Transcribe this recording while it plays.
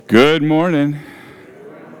Good morning,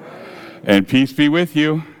 and peace be with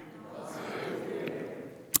you.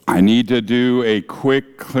 I need to do a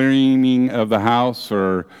quick cleaning of the house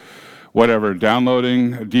or whatever,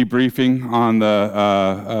 downloading, debriefing on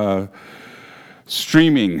the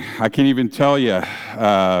streaming. I can't even tell you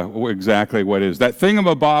exactly what it is. That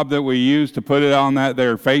thingamabob that we use to put it on that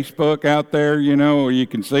there Facebook out there, you know, where you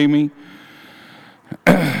can see me.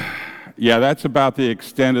 Yeah, that's about the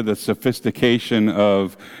extent of the sophistication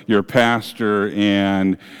of your pastor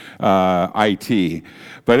and IT.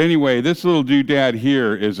 But anyway, this little doodad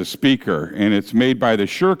here is a speaker, and it's made by the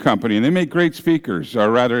Shure Company, and they make great speakers,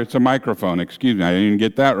 or rather, it's a microphone. Excuse me, I didn't even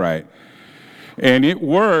get that right. And it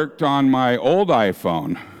worked on my old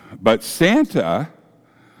iPhone, but Santa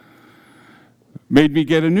made me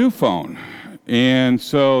get a new phone. And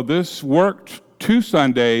so this worked 2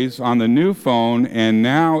 Sundays on the new phone, and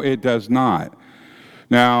now it does not.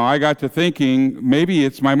 Now, I got to thinking, maybe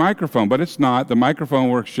it's my microphone, but it's not. The microphone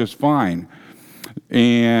works just fine.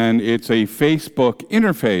 And it's a Facebook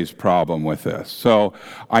interface problem with this. So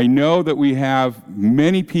I know that we have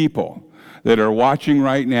many people that are watching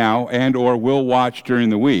right now and or will watch during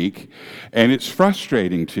the week, and it's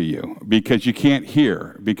frustrating to you because you can't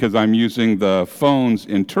hear, because I'm using the phone's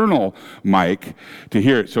internal mic to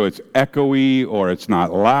hear it, so it's echoey or it's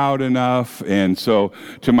not loud enough. And so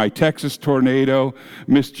to my Texas tornado,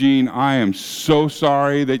 Miss Jean, I am so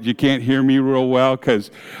sorry that you can't hear me real well, because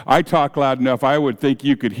I talk loud enough I would think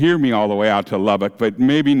you could hear me all the way out to Lubbock, but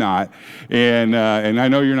maybe not. And I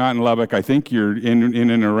know you're not in Lubbock. I think you're in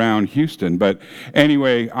and around Houston. But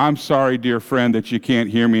anyway, I'm sorry, dear friend, that you can't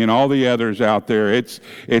hear me, and all the others out there. It's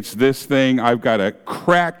this thing. I've got a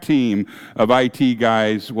crack team of IT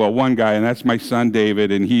guys. Well, one guy, and that's my son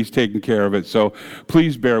David, and he's taking care of it. So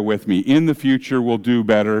please bear with me. In the future, we'll do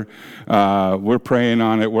better. We're praying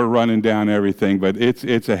on it. We're running down everything, but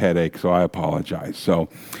it's a headache, so I apologize. So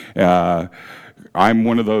I'm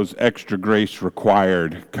one of those extra grace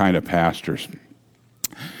required kind of pastors.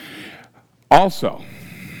 Also,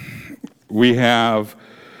 we have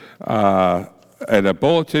a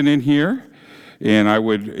bulletin in here, and I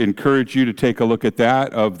would encourage you to take a look at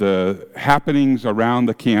that, of the happenings around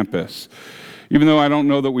the campus. Even though I don't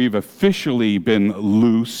know that we've officially been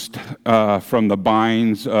loosed from the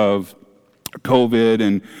binds of COVID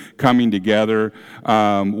and coming together,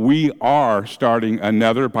 we are starting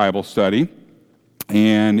another Bible study.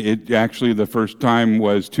 And it actually, the first time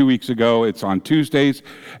was 2 weeks ago. It's on Tuesdays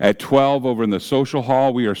at 12 over in the social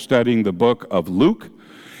hall. We are studying the book of Luke,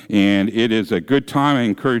 and it is a good time. I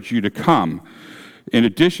encourage you to come. In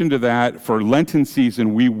addition to that, for Lenten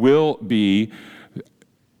season, we will be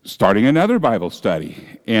starting another Bible study,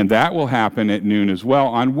 and that will happen at noon as well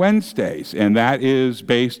on Wednesdays, and that is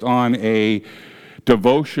based on a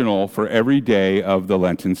devotional for every day of the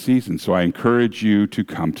Lenten season. So I encourage you to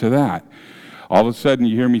come to that. All of a sudden,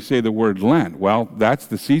 you hear me say the word Lent. Well, that's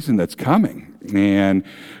the season that's coming. And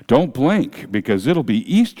don't blink, because it'll be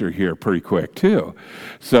Easter here pretty quick, too.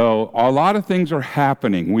 So a lot of things are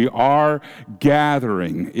happening. We are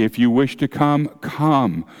gathering. If you wish to come,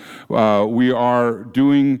 come. We are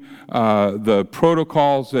doing the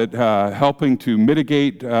protocols that helping to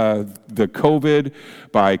mitigate the COVID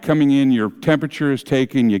by coming in. Your temperature is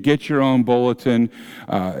taken. You get your own bulletin.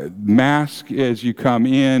 Mask as you come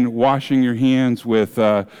in. Washing your hands with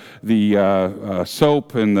the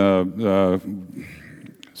soap and the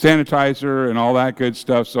sanitizer and all that good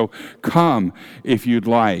stuff. So come if you'd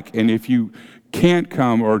like. And if you can't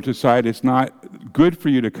come or decide it's not good for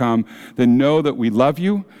you to come, then know that we love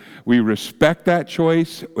you. We respect that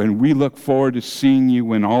choice, and we look forward to seeing you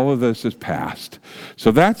when all of this is past.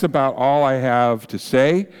 So that's about all I have to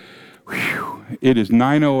say. Whew. It is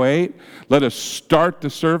 9:08. Let us start the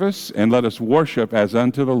service, and let us worship as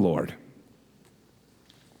unto the Lord.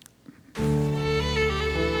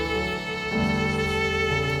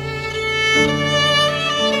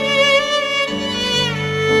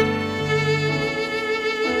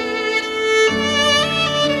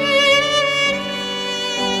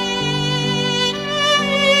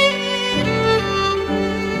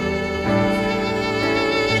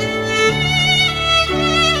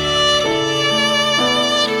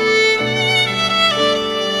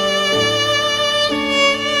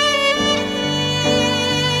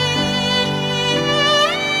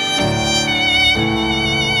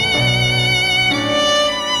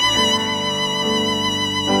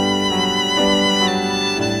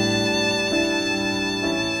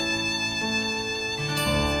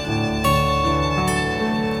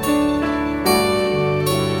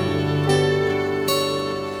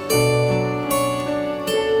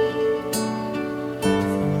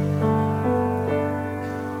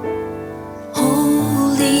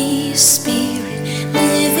 Spirit,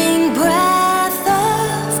 living breath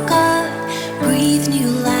of God, breathe new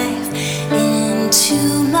life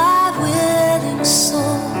into my willing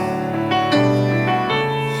soul.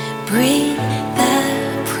 Bring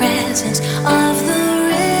the presence of the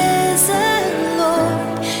risen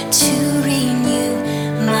Lord to renew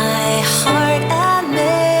my heart and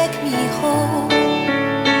make me whole.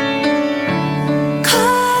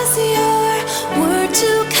 'Cause your word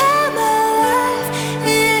to come alive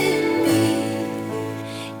in me.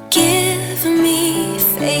 Give me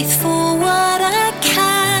faith for what I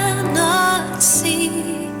cannot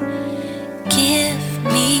see. Give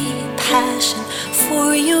me passion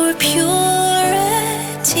for your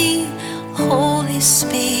purity. Holy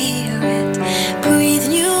Spirit, breathe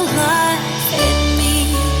new life in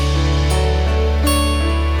me.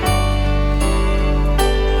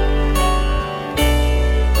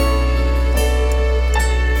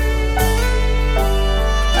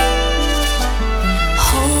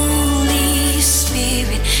 Holy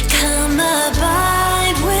Spirit, come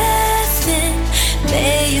abide within.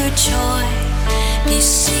 May your joy be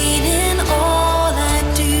seen in all I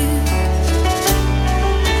do.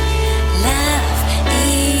 Love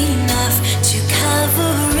enough to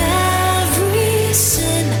cover every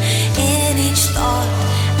sin in each thought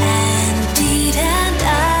and deed and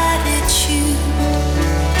attitude.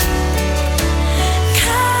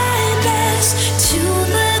 Kindness to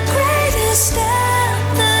the greatest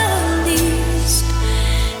and the least.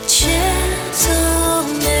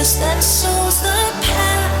 Gentleness that sows the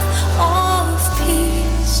path of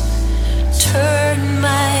peace. Turn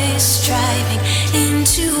my striving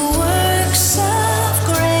into works of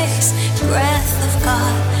grace. Breath of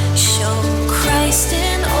God, show Christ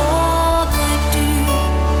in all I do.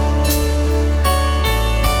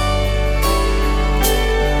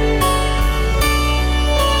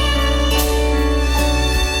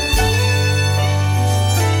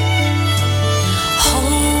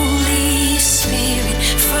 Holy Spirit,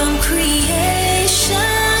 from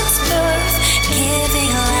creation's birth,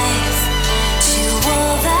 giving life to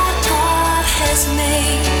all that God has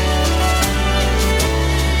made.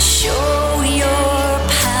 Show your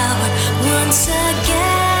power once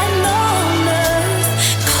again on earth.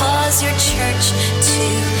 Cause your church to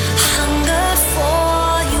hunger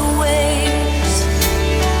for your ways.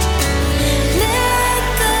 Let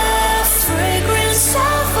the fragrance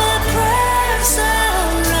of our prayers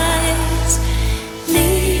arise.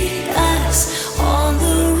 Lead us on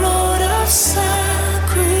the road of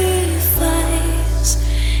sacrifice,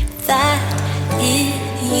 that in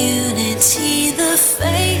unity the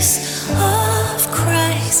face of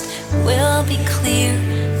Christ will be clear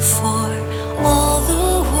for all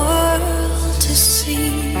the world to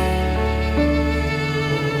see.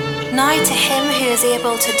 Now to him who is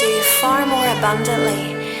able to do far more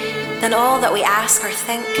abundantly than all that we ask or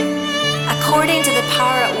think, according to the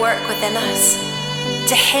power at work within us,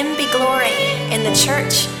 to him be glory in the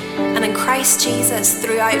church and in Christ Jesus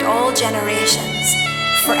throughout all generations,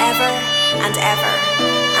 forever and ever.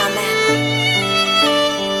 Amen.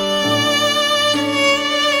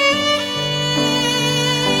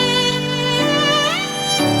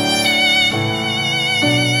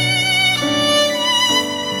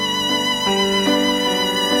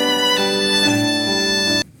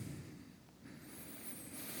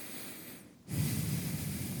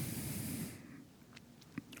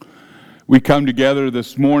 We come together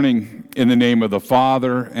this morning in the name of the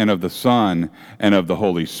Father, and of the Son, and of the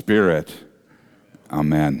Holy Spirit.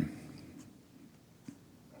 Amen.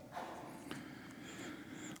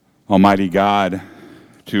 Almighty God,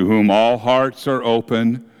 to whom all hearts are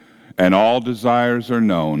open and all desires are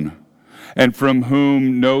known, and from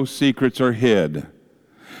whom no secrets are hid,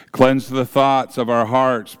 cleanse the thoughts of our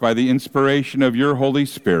hearts by the inspiration of your Holy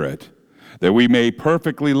Spirit, that we may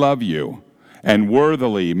perfectly love you and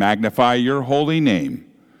worthily magnify your holy name,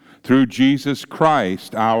 through Jesus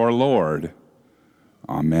Christ our Lord.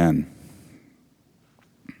 Amen.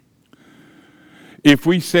 If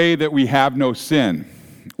we say that we have no sin,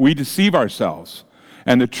 we deceive ourselves,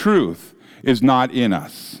 and the truth is not in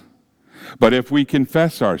us. But if we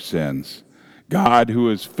confess our sins, God, who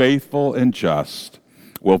is faithful and just,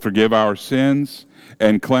 will forgive our sins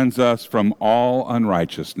and cleanse us from all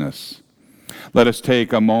unrighteousness. Let us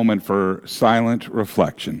take a moment for silent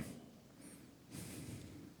reflection.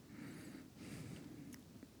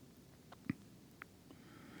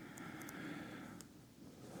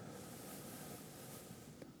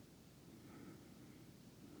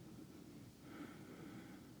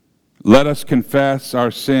 Let us confess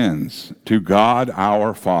our sins to God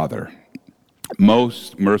our Father.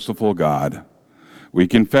 Most merciful God, We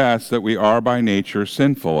confess that we are by nature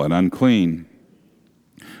sinful and unclean.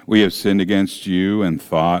 We have sinned against you in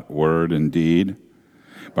thought, word, and deed,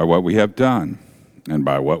 by what we have done and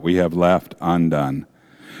by what we have left undone.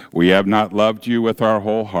 We have not loved you with our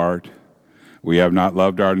whole heart. We have not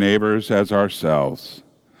loved our neighbors as ourselves.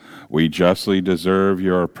 We justly deserve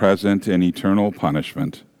your present and eternal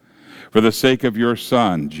punishment. For the sake of your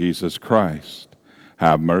Son, Jesus Christ,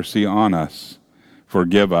 have mercy on us,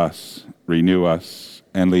 forgive us, renew us,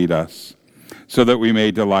 and lead us, so that we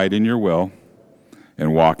may delight in your will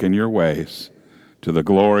and walk in your ways, to the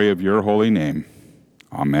glory of your holy name.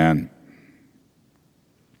 Amen.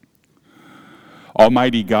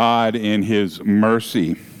 Almighty God, in his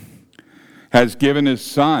mercy, has given his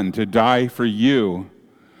Son to die for you,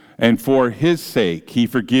 and for his sake he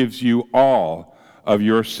forgives you all of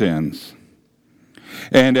your sins.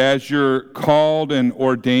 And as your called and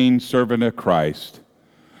ordained servant of Christ,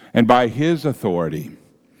 and by his authority,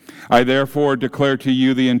 I therefore declare to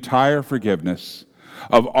you the entire forgiveness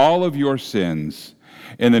of all of your sins,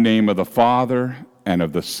 in the name of the Father, and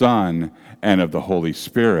of the Son, and of the Holy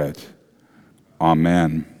Spirit.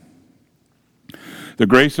 Amen. The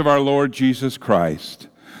grace of our Lord Jesus Christ,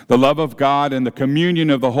 the love of God, and the communion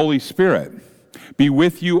of the Holy Spirit be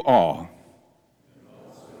with you all.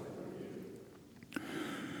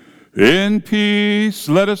 In peace,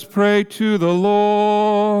 let us pray to the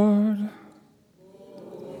Lord.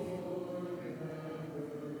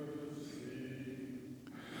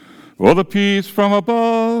 For the peace from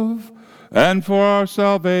above, and for our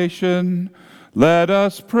salvation, let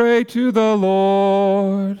us pray to the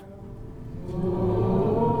Lord.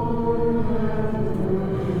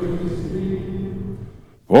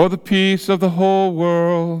 For the peace of the whole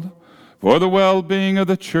world, for the well-being of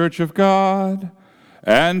the Church of God,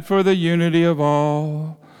 and for the unity of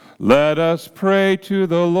all, let us pray to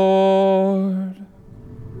the Lord.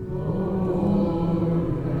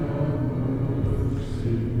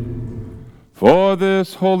 For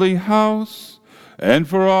this holy house, and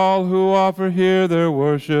for all who offer here their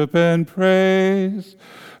worship and praise,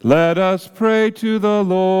 let us pray to the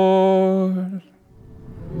Lord.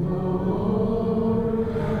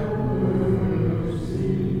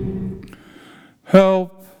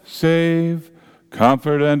 Help, save,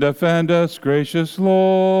 comfort, and defend us, gracious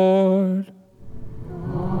Lord.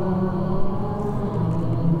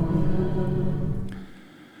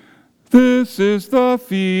 This is the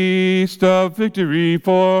feast of victory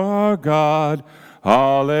for our God.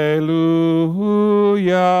 Hallelujah.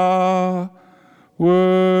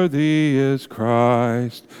 Worthy is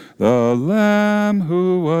Christ, the Lamb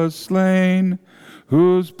who was slain,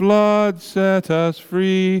 whose blood set us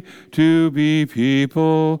free to be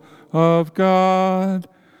people of God.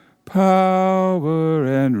 Power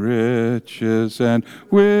and riches and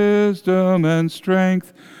wisdom and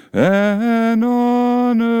strength and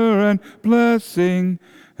honor and blessing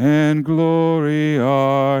and glory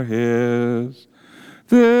are his.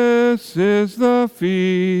 This is the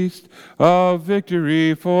feast of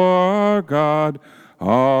victory for our God.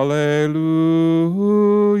 Alleluia.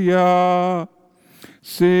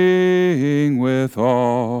 Sing with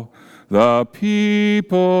all the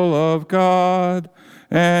people of God,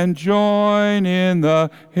 and join in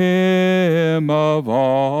the hymn of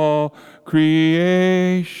all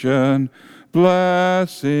creation.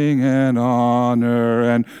 Blessing and honor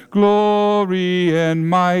and glory and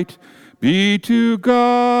might be to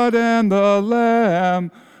God and the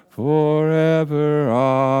Lamb forever.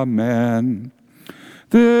 Amen.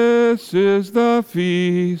 This is the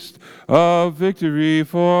feast of victory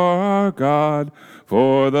for our God,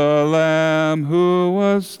 for the Lamb who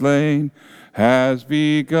was slain has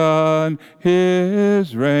begun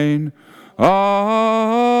his reign.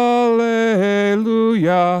 Alleluia,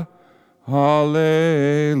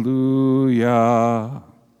 alleluia.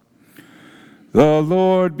 The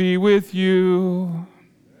Lord be with you.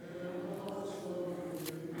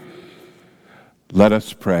 Let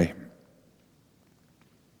us pray.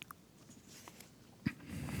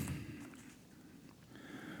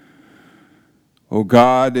 O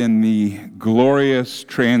God, in the glorious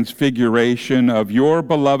transfiguration of your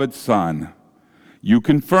beloved Son, you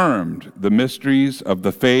confirmed the mysteries of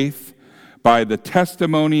the faith by the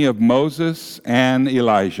testimony of Moses and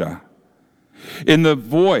Elijah. In the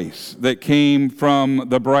voice that came from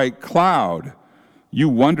the bright cloud, you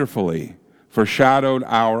wonderfully foreshadowed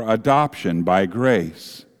our adoption by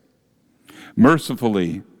grace.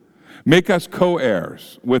 Mercifully, make us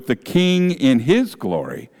co-heirs with the King in his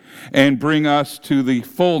glory, and bring us to the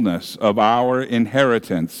fullness of our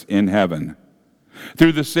inheritance in heaven.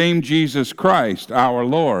 Through the same Jesus Christ, our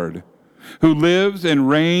Lord, who lives and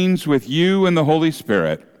reigns with you in the Holy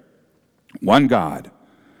Spirit, one God,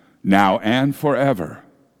 now and forever.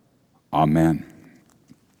 Amen.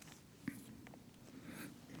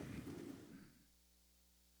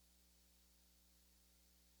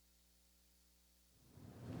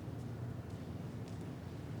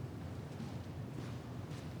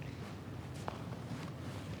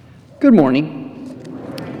 Good morning.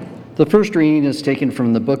 The first reading is taken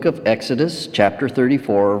from the book of Exodus, chapter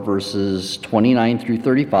 34, verses 29 through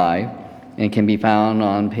 35, and can be found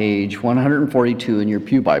on page 142 in your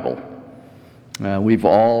Pew Bible. We've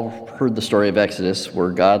all heard the story of Exodus, where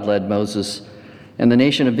God led Moses and the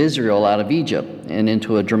nation of Israel out of Egypt and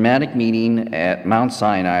into a dramatic meeting at Mount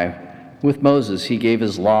Sinai. With Moses, he gave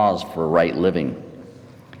his laws for right living.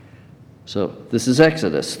 So this is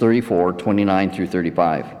Exodus 34, 29 through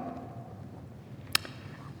 35.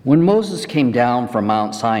 When Moses came down from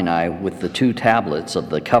Mount Sinai with the 2 tablets of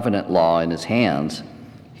the covenant law in his hands,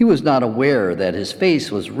 he was not aware that his face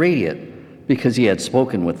was radiant because he had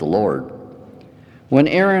spoken with the Lord. When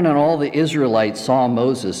Aaron and all the Israelites saw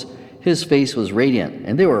Moses, his face was radiant,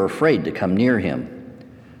 and they were afraid to come near him.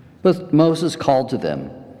 But Moses called to them.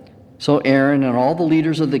 So Aaron and all the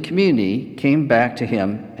leaders of the community came back to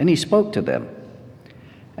him, and he spoke to them.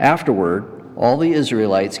 Afterward, all the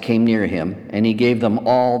Israelites came near him, and he gave them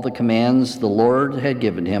all the commands the Lord had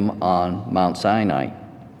given him on Mount Sinai.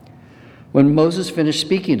 When Moses finished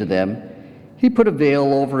speaking to them, he put a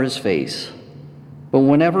veil over his face. But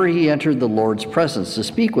whenever he entered the Lord's presence to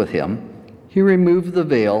speak with him, he removed the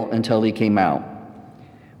veil until he came out.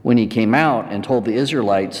 When he came out and told the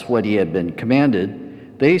Israelites what he had been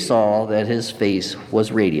commanded, they saw that his face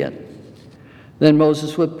was radiant. Then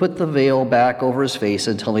Moses would put the veil back over his face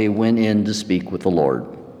until he went in to speak with the Lord.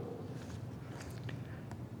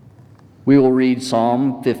 We will read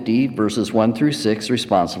Psalm 50, verses 1 through 6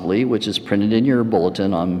 responsively, which is printed in your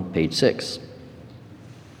bulletin on page 6.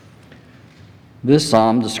 This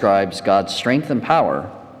psalm describes God's strength and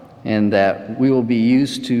power, and that it will be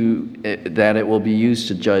used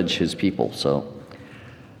to judge his people. So,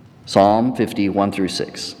 Psalm 50, 1 through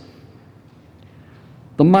 6.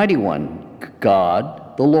 The mighty one,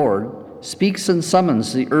 God, the Lord, speaks and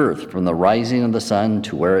summons the earth from the rising of the sun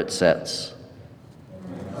to where it sets.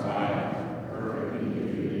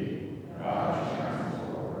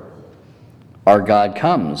 Our God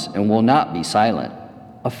comes and will not be silent.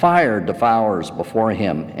 A fire devours before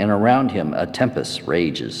him, and around him a tempest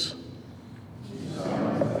rages.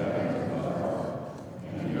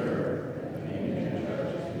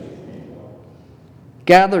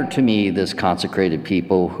 Gather to me this consecrated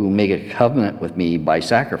people who make a covenant with me by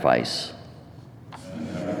sacrifice.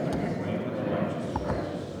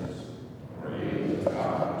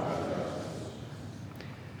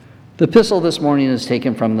 The epistle this morning is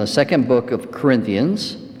taken from the second book of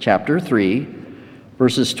Corinthians, chapter 3,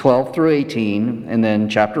 verses 12 through 18, and then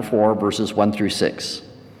chapter 4, verses 1 through 6.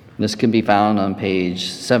 This can be found on page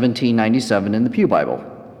 1797 in the Pew Bible.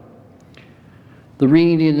 The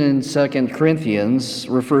reading in 2 Corinthians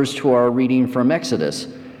refers to our reading from Exodus.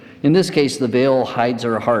 In this case, the veil hides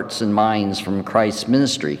our hearts and minds from Christ's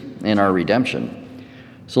ministry and our redemption.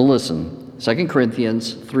 So listen, 2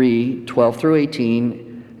 Corinthians 3, 12 through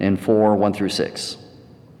 18, and 4, 1 through 6.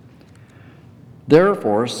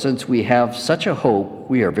 Therefore, since we have such a hope,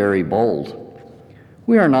 we are very bold.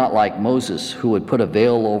 We are not like Moses, who would put a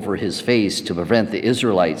veil over his face to prevent the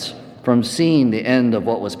Israelites from seeing the end of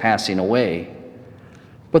what was passing away.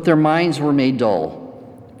 But their minds were made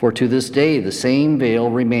dull, for to this day the same veil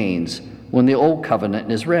remains when the old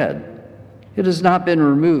covenant is read. It has not been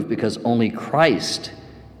removed because only Christ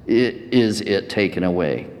is taken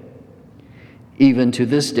away. Even to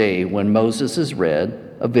this day, when Moses is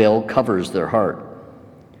read, a veil covers their heart.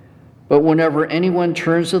 But whenever anyone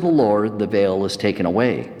turns to the Lord, the veil is taken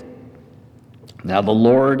away. Now the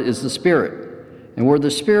Lord is the Spirit, and where the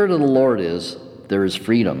Spirit of the Lord is, there is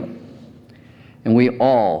freedom. And we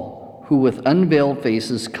all, who with unveiled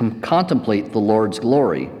faces contemplate the Lord's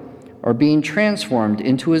glory, are being transformed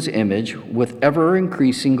into his image with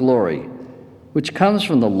ever-increasing glory, which comes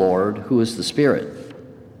from the Lord, who is the Spirit.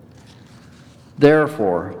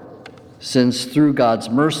 Therefore, since through God's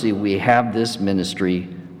mercy we have this ministry,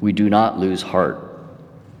 we do not lose heart.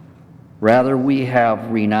 Rather, we have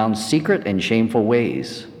renounced secret and shameful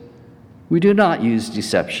ways. We do not use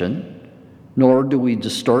deception, nor do we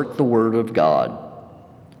distort the word of God.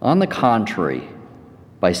 On the contrary,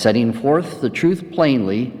 by setting forth the truth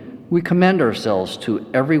plainly, we commend ourselves to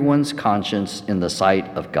everyone's conscience in the sight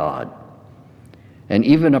of God. And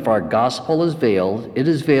even if our gospel is veiled, it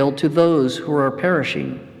is veiled to those who are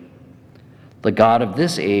perishing. The God of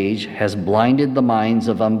this age has blinded the minds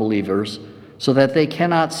of unbelievers so that they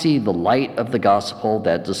cannot see the light of the gospel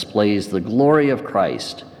that displays the glory of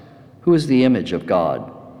Christ, who is the image of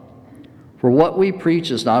God. For what we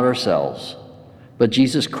preach is not ourselves, but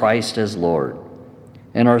Jesus Christ as Lord,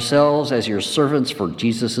 and ourselves as your servants for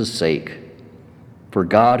Jesus' sake. For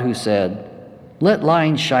God, who said, "Let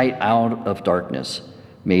light shine out of darkness,"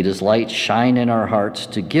 made his light shine in our hearts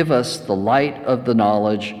to give us the light of the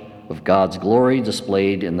knowledge of God's glory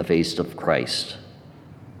displayed in the face of Christ.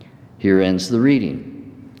 Here ends the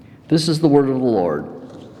reading. This is the word of the Lord.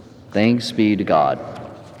 Thanks be to God.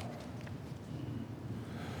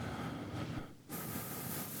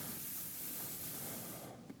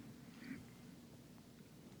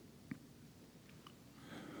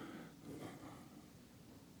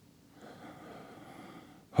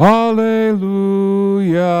 Hallelujah,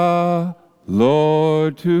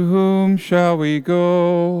 Lord, to whom shall we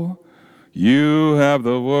go? You have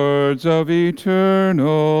the words of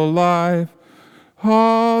eternal life.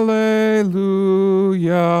 Hallelujah.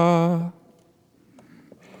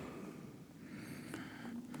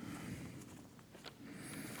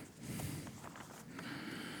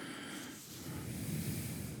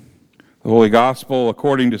 The Holy Gospel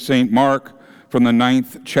according to St. Mark from the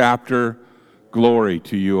 9th chapter. Glory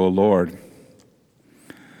to you, O Lord.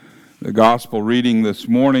 The Gospel reading this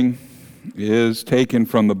morning is taken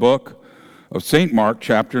from the book of St. Mark,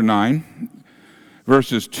 chapter 9,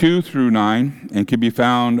 verses 2 through 9, and can be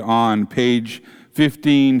found on page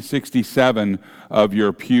 1567 of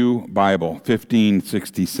your Pew Bible,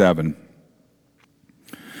 1567.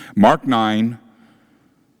 Mark 9,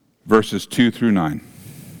 verses 2 through 9.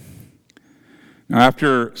 Now,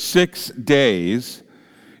 after 6 days,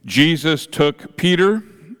 Jesus took Peter,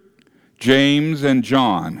 James, and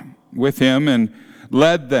John with him and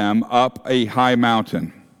led them up a high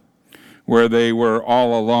mountain where they were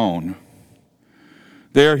all alone.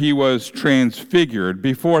 There he was transfigured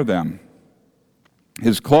before them.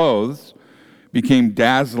 His clothes became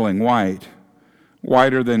dazzling white,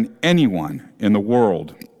 whiter than anyone in the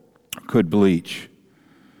world could bleach.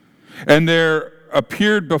 And there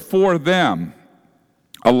appeared before them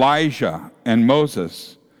Elijah and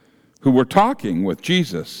Moses, who were talking with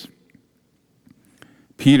Jesus.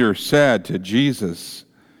 Peter said to Jesus,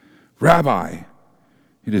 "Rabbi,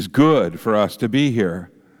 it is good for us to be here.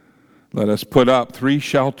 Let us put up 3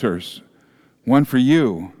 shelters, one for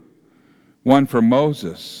you, one for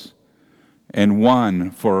Moses, and one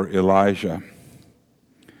for Elijah."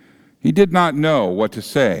 He did not know what to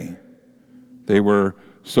say. They were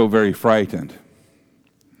so very frightened.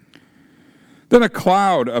 Then a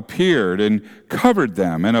cloud appeared and covered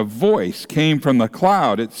them, and a voice came from the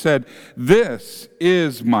cloud. It said, "This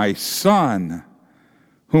is my Son,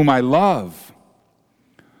 whom I love.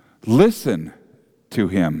 Listen to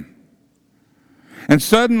him." And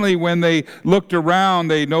suddenly, when they looked around,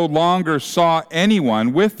 they no longer saw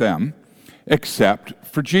anyone with them except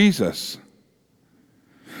for Jesus.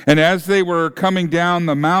 And as they were coming down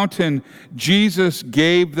the mountain, Jesus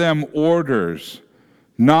gave them orders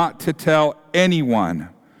not to tell anyone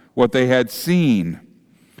what they had seen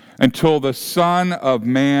until the Son of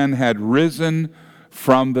Man had risen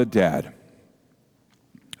from the dead.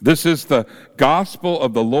 This is the gospel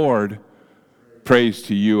of the Lord. Praise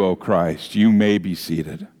to you, O Christ. You may be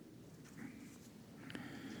seated.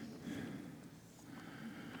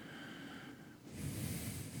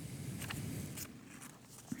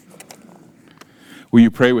 Will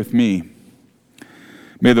you pray with me?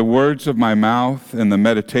 May the words of my mouth and the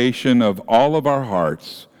meditation of all of our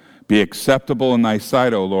hearts be acceptable in thy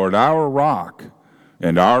sight, O Lord, our rock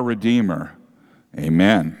and our Redeemer.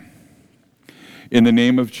 Amen. In the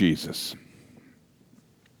name of Jesus.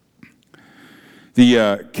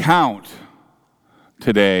 The count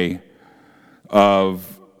today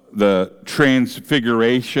of the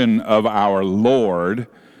transfiguration of our Lord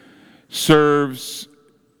serves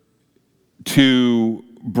to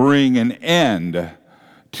bring an end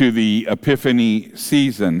to the Epiphany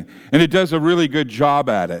season. And it does a really good job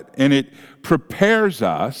at it. And it prepares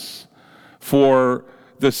us for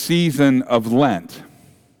the season of Lent.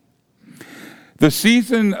 The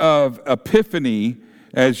season of Epiphany,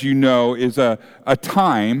 as you know, is a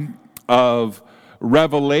time of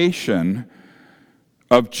revelation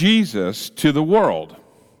of Jesus to the world.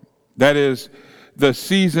 That is, the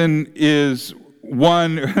season is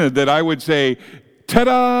one that I would say,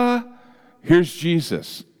 ta-da! Here's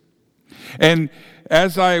Jesus. And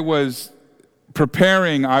as I was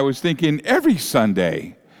preparing, I was thinking every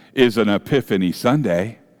Sunday is an Epiphany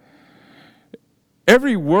Sunday.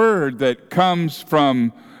 Every word that comes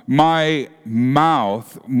from my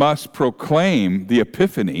mouth must proclaim the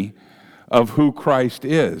epiphany of who Christ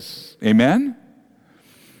is. Amen?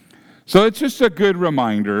 So it's just a good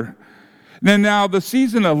reminder. And now the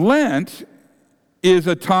season of Lent is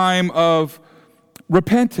a time of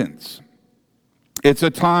repentance. It's a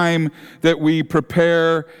time that we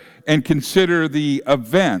prepare and consider the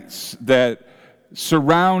events that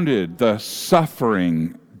surrounded the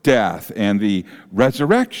suffering, death, and the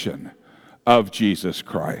resurrection of Jesus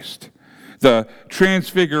Christ. The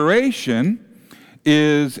Transfiguration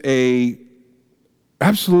is a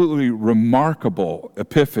absolutely remarkable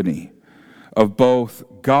epiphany of both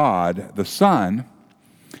God the Son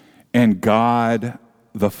and God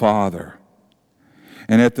the Father.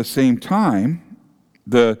 And at the same time,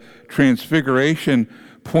 the Transfiguration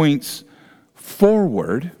points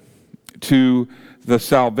forward to the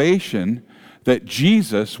salvation that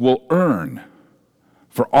Jesus will earn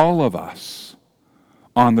for all of us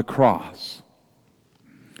on the cross.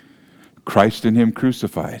 Christ and Him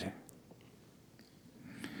crucified.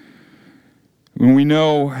 When we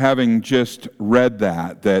know, having just read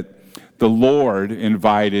that the Lord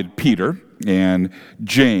invited Peter and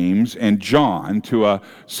James and John to a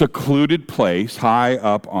secluded place high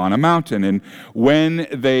up on a mountain. And when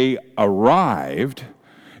they arrived,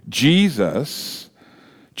 Jesus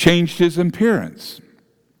changed His appearance.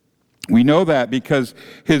 We know that because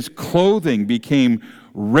His clothing became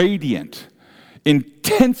radiant,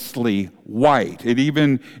 intensely white. It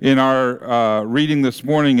even, in our reading this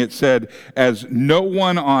morning, it said, as no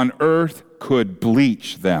one on earth could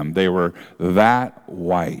bleach them. They were that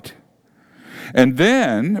white. And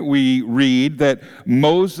then we read that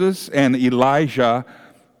Moses and Elijah,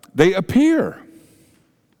 they appear.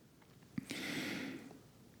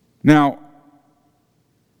 Now,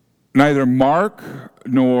 neither Mark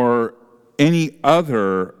nor any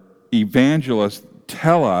other evangelist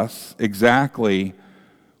tell us exactly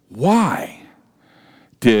why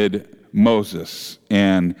did Moses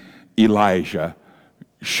and Elijah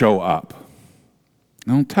show up.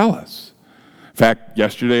 They don't tell us. In fact,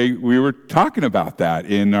 yesterday we were talking about that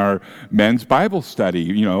in our men's Bible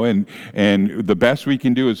study, and the best we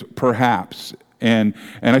can do is perhaps. And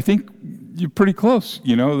I think you're pretty close,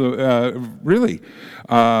 really.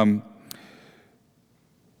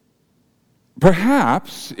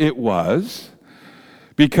 Perhaps it was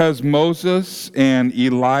because Moses and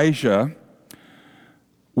Elijah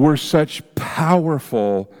were such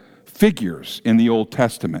powerful figures in the Old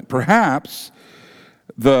Testament. Perhaps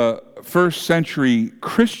the first century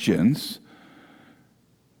Christians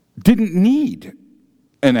didn't need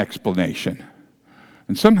an explanation.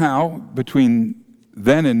 And somehow, between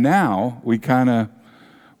then and now, we kind of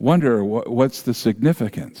wonder what's the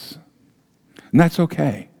significance. And that's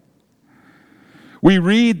okay. We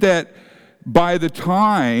read that by the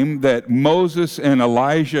time that Moses and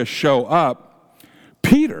Elijah show up,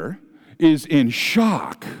 Peter is in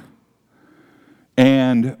shock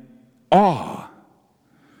and awe.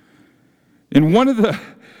 And one of the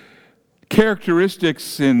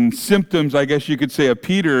characteristics and symptoms, I guess you could say, of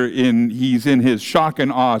Peter he's in his shock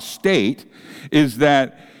and awe state is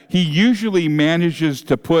that he usually manages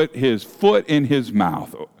to put his foot in his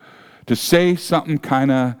mouth, to say something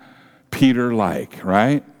kind of Peter-like,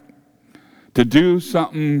 right? To do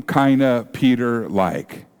something kind of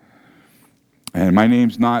Peter-like. And my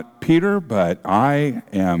name's not Peter, but I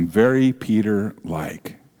am very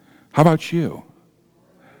Peter-like. How about you?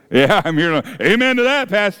 Yeah, I'm here to, amen to that,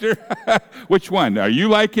 Pastor. Which one? Are you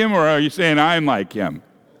like him, or are you saying I'm like him?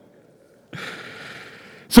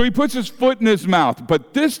 So he puts his foot in his mouth,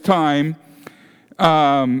 but this time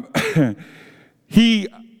he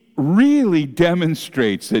really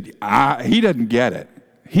demonstrates that he doesn't get it.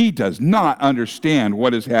 He does not understand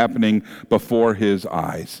what is happening before his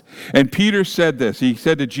eyes. And Peter said this. He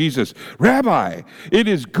said to Jesus, Rabbi, it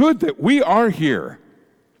is good that we are here.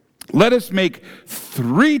 Let us make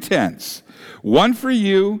 3 tents, one for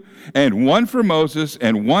you, and one for Moses,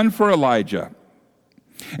 and one for Elijah.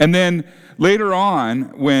 And then later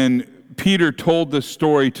on, when Peter told this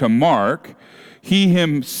story to Mark, he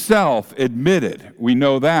himself admitted, we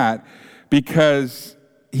know that, because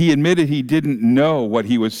he admitted he didn't know what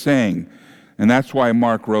he was saying. And that's why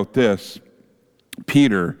Mark wrote this.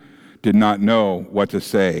 Peter did not know what to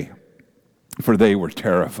say, for they were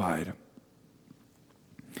terrified.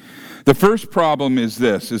 The first problem is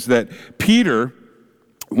this, is that Peter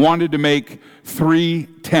wanted to make 3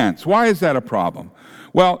 tents. Why is that a problem?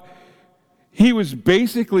 Well, he was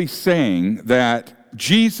basically saying that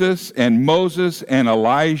Jesus and Moses and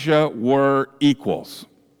Elijah were equals.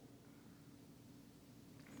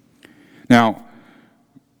 Now,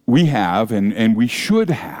 we have, and we should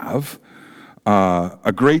have,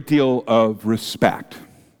 a great deal of respect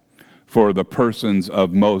for the persons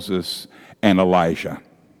of Moses and Elijah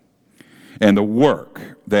and the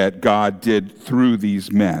work that God did through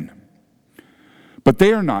these men. But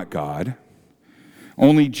they are not God.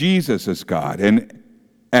 Only Jesus is God. And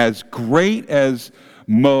as great as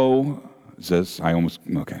Moses,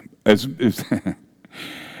 as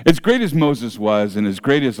great as Moses was and as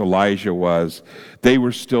great as Elijah was, they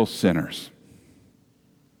were still sinners.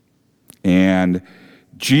 And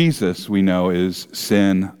Jesus, we know, is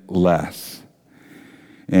sinless.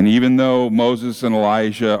 And even though Moses and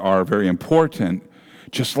Elijah are very important,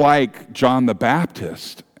 just like John the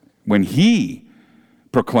Baptist, when he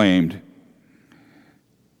proclaimed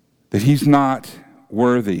that he's not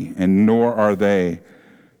worthy, and nor are they,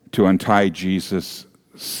 to untie Jesus'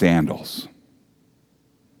 sandals.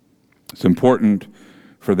 It's important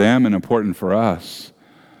for them and important for us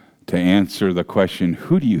to answer the question,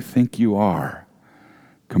 who do you think you are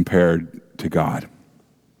compared to God?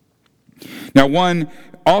 Now, one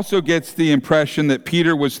also gets the impression that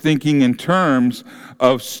Peter was thinking in terms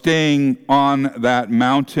of staying on that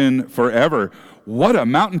mountain forever. What a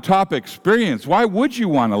mountaintop experience. Why would you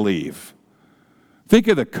want to leave? Think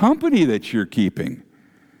of the company that you're keeping.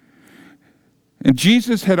 And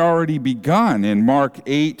Jesus had already begun in Mark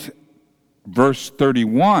 8, verse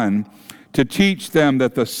 31, to teach them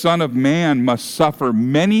that the Son of Man must suffer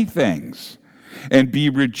many things and be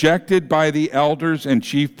rejected by the elders and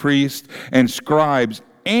chief priests and scribes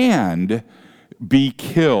and be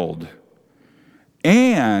killed.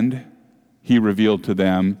 And, he revealed to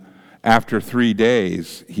them, after 3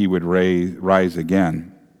 days he would rise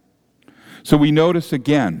again. So we notice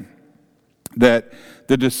again that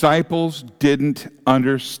the disciples didn't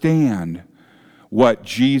understand what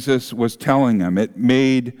Jesus was telling them. It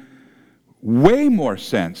made way more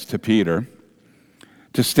sense to Peter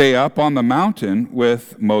to stay up on the mountain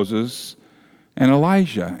with Moses and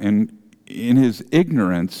Elijah. And in his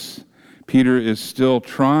ignorance, Peter is still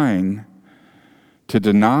trying to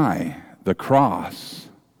deny the cross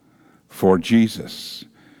for Jesus.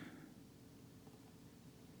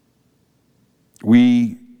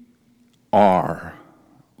 We are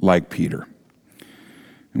like Peter.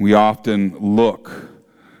 And we often look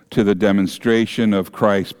to the demonstration of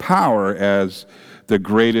Christ's power as the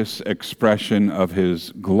greatest expression of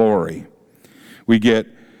his glory. We get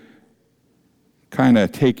kind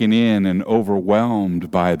of taken in and overwhelmed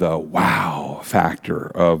by the wow factor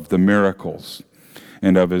of the miracles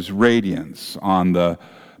and of his radiance on the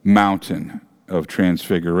mountain of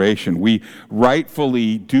transfiguration. We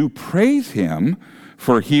rightfully do praise him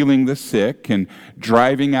for healing the sick and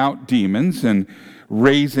driving out demons and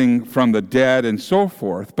raising from the dead and so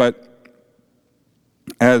forth. But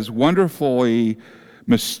as wonderfully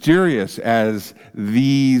mysterious as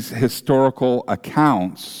these historical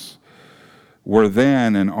accounts were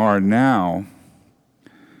then and are now,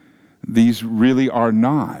 these really are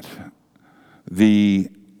not the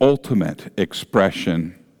ultimate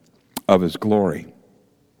expression of his glory.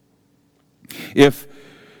 If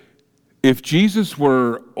Jesus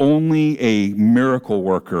were only a miracle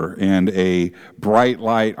worker and a bright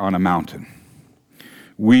light on a mountain,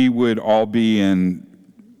 we would all be in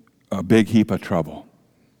a big heap of trouble.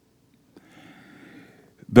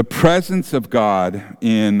 The presence of God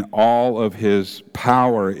in all of his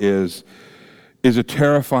power is a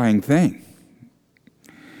terrifying thing.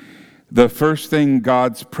 The first thing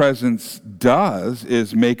God's presence does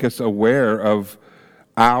is make us aware of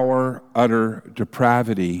our utter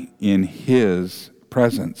depravity in his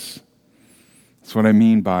presence. That's what I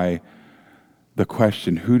mean by the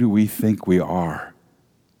question, who do we think we are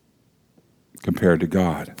compared to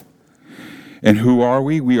God? And who are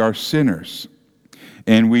we? We are sinners,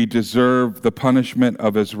 and we deserve the punishment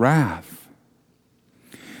of his wrath.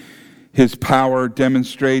 His power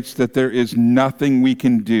demonstrates that there is nothing we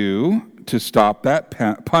can do to stop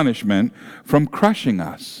that punishment from crushing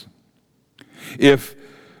us. If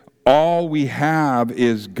all we have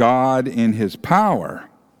is God in his power,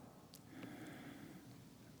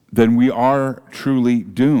 then we are truly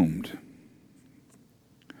doomed.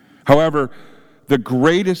 However, the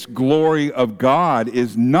greatest glory of God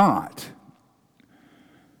is not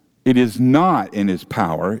in his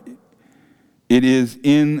power. It is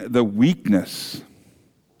in the weakness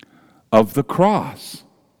of the cross.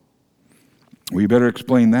 We better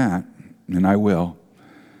explain that, and I will.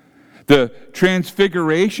 The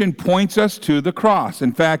transfiguration points us to the cross.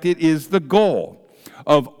 In fact, it is the goal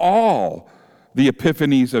of all the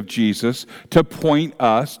epiphanies of Jesus to point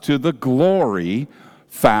us to the glory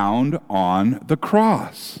found on the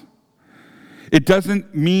cross. It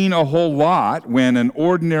doesn't mean a whole lot when an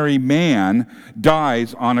ordinary man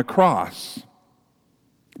dies on a cross,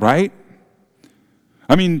 right?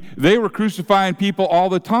 I mean, they were crucifying people all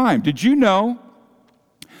the time. Did you know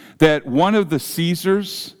that one of the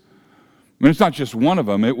Caesars, I mean, it's not just one of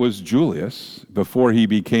them, it was Julius, before he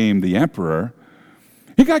became the emperor,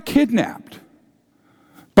 he got kidnapped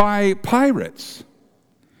by pirates.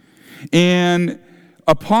 And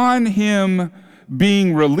upon him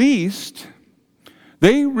being released,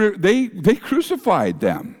 they crucified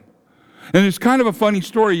them. And it's kind of a funny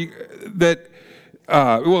story that,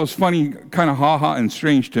 well, it's funny, kind of ha-ha and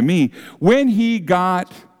strange to me. When he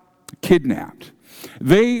got kidnapped,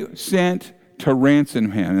 they sent to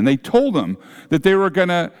ransom him, and they told him that they were going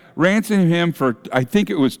to ransom him for, I think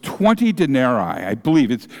it was 20 denarii, I believe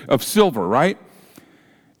it's of silver, right?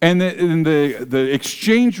 And the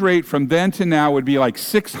exchange rate from then to now would be like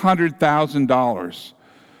 $600,000.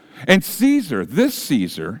 And Caesar, this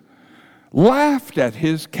Caesar, laughed at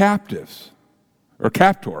his captives, or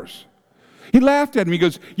captors. He laughed at him. He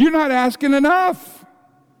goes, "You're not asking enough.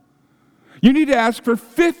 You need to ask for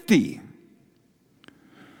 50.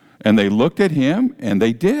 And they looked at him, and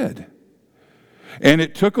they did. And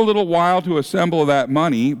it took a little while to assemble that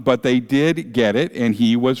money, but they did get it, and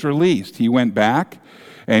he was released. He went back,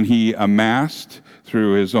 and he amassed,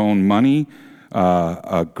 through his own money,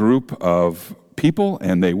 a group of people,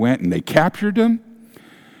 and they went and they captured him,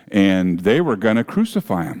 and they were going to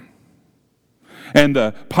crucify him. And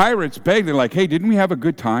the pirates begged, they're like, "Hey, didn't we have a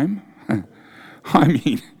good time? I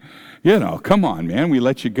mean, come on, man, we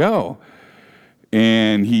let you go."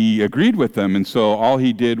 And he agreed with them, and so all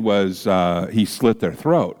he did was he slit their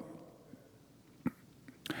throat.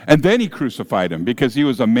 And then he crucified him because he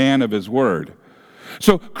was a man of his word.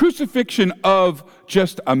 So crucifixion of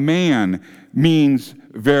just a man means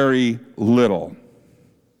very little.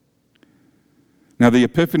 Now, the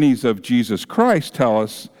epiphanies of Jesus Christ tell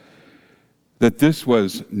us that this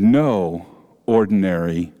was no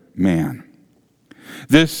ordinary man.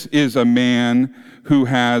 This is a man who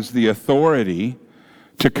has the authority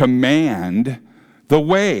to command the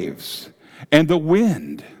waves and the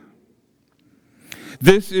wind.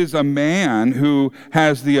 This is a man who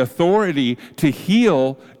has the authority to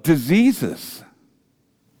heal diseases,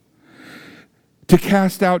 to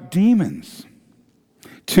cast out demons,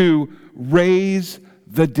 to raise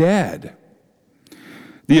the dead.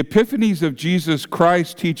 The epiphanies of Jesus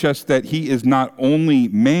Christ teach us that he is not only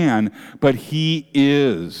man, but he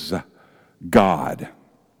is God.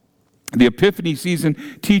 The Epiphany season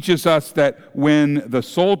teaches us that when the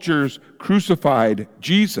soldiers crucified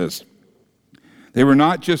Jesus, they were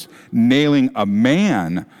not just nailing a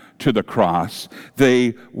man to the cross,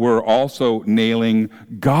 they were also nailing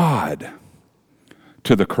God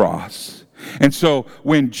to the cross. And so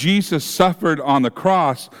when Jesus suffered on the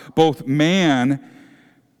cross, both man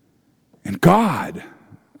and God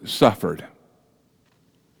suffered.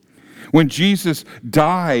 When Jesus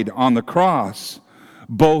died on the cross,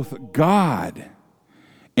 both God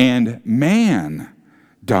and man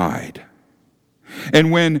died.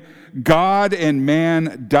 And when God and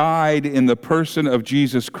man died in the person of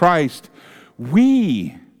Jesus Christ,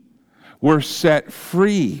 we were set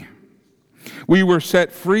free. We were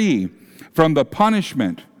set free from the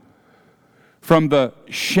punishment, from the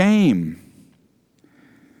shame,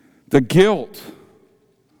 the guilt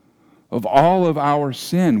of all of our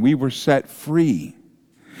sin. We were set free.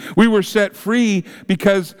 We were set free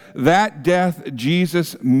because that death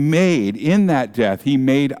Jesus made, in that death, he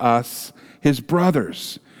made us his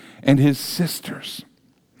brothers and his sisters.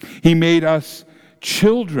 He made us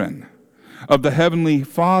children of the Heavenly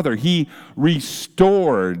Father. He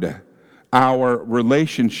restored our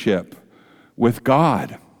relationship with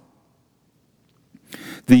God.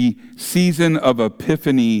 The season of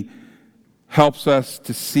Epiphany helps us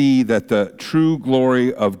to see that the true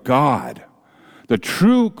glory of God,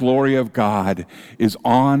 is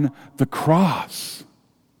on the cross.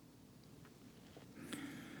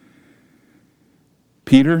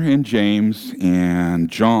 Peter and James and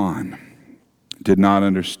John did not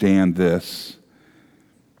understand this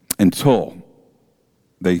until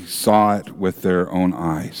they saw it with their own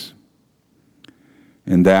eyes.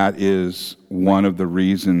 And that is one of the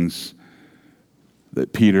reasons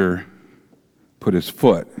that Peter put his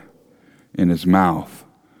foot in his mouth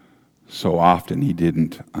so often. He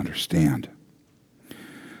didn't understand.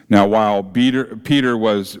 Now, while Peter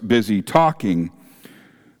was busy talking,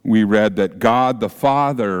 we read that God the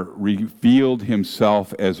Father revealed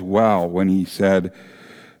himself as well when he said,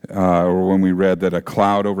 or when we read that a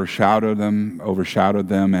cloud overshadowed them,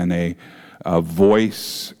 and a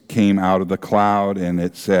voice came out of the cloud, and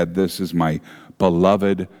it said, "This is my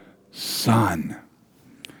beloved Son.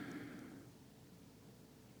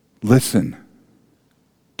 Listen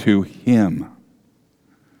to him."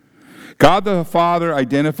 God the Father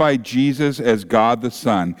identified Jesus as God the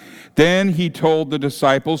Son. Then he told the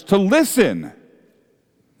disciples to listen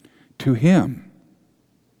to him.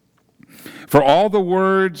 For all the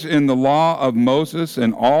words in the law of Moses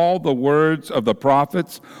and all the words of the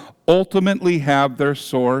prophets ultimately have their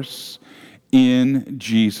source in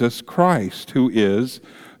Jesus Christ, who is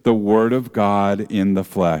the Word of God in the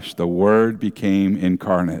flesh. The Word became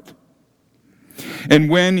incarnate. And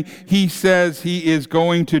when he says he is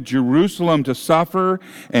going to Jerusalem to suffer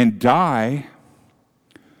and die,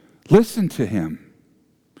 listen to him.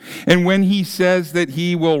 And when he says that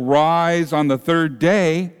he will rise on the third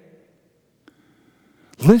day,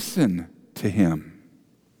 listen to him.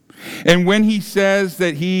 And when he says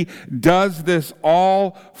that he does this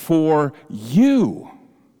all for you,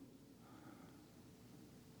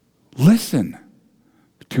 listen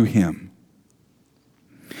to him.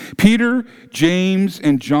 Peter, James,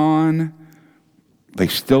 and John, they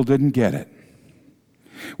still didn't get it.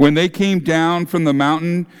 When they came down from the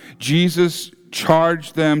mountain, Jesus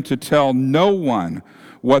charged them to tell no one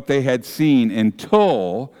what they had seen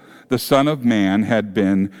until the Son of Man had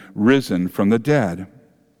been risen from the dead.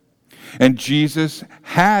 And Jesus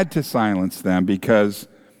had to silence them because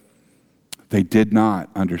they did not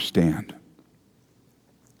understand.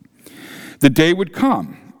 The day would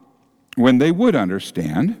come when they would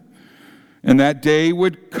understand, and that day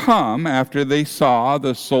would come after they saw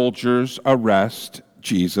the soldiers arrest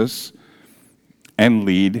Jesus and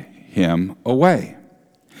lead him away.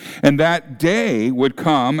 And that day would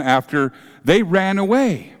come after they ran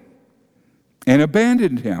away and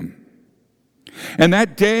abandoned him. And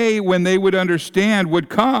that day when they would understand would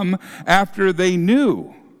come after they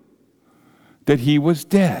knew that he was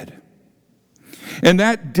dead. And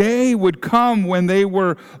that day would come when they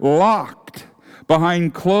were locked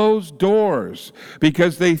behind closed doors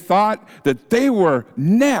because they thought that they were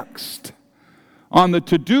next on the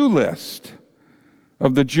to-do list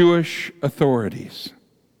of the Jewish authorities.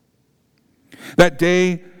 That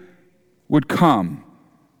day would come.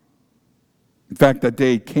 In fact, that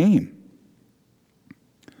day came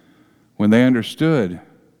when they understood,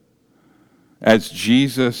 as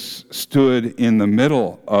Jesus stood in the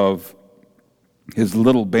middle of his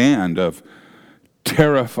little band of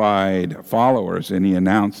terrified followers, and he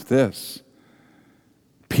announced this: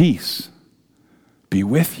 "Peace be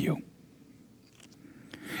with you."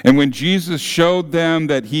 And when Jesus showed them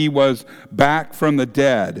that he was back from the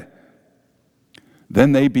dead,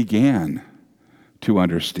 then they began to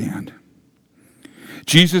understand.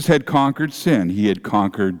 Jesus had conquered sin. He had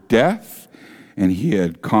conquered death, and he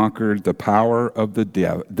had conquered the power of the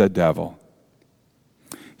devil.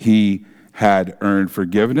 He had earned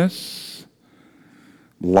forgiveness,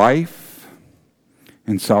 life,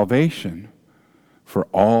 and salvation for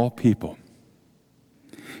all people.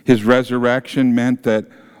 His resurrection meant that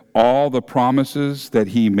all the promises that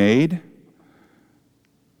he made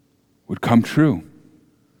would come true.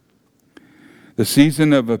 The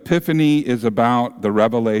season of Epiphany is about the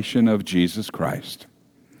revelation of Jesus Christ.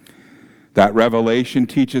 That revelation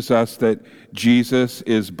teaches us that Jesus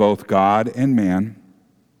is both God and man.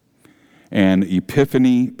 And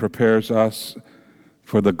Epiphany prepares us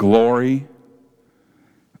for the glory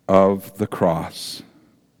of the cross.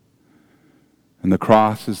 And the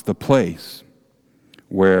cross is the place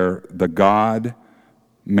where the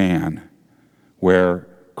God-man, where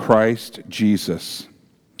Christ Jesus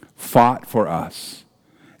fought for us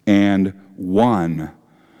and won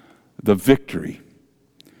the victory.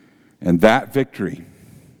 And that victory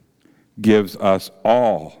gives us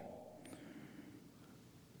all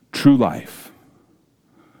true life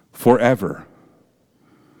forever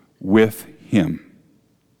with him.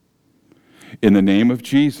 In the name of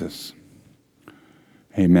Jesus,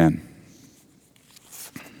 amen.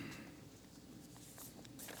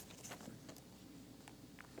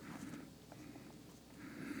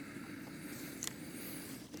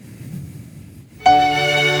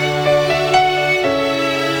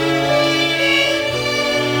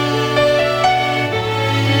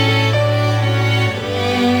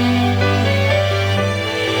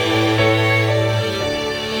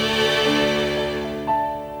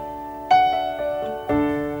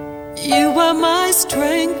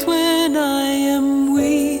 Strength when I am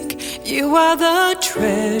weak. You are the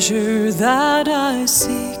treasure that I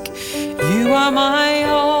seek. You are my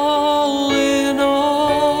all in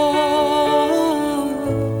all.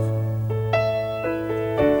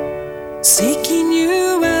 Seeking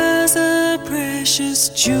you as a precious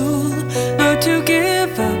jewel. Not to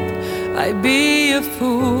give up, I'd be a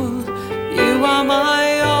fool. You are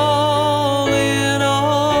my all in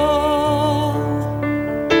all.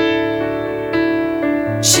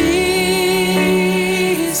 Jesus,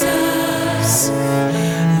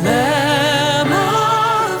 Lamb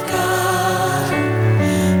of God,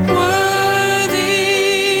 worthy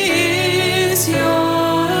is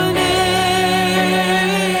your name.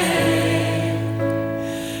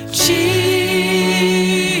 Jesus,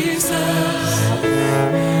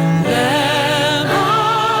 Lamb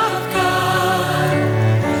of God,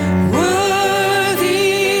 worthy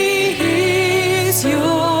is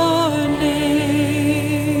your name.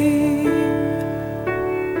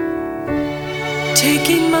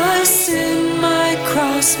 Taking my sin, my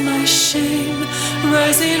cross, my shame,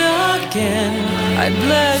 rising again, I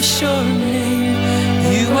bless your name.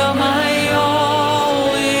 You are my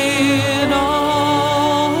all in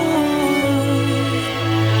all.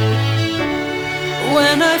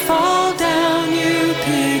 When I fall down, you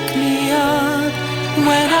pick me up.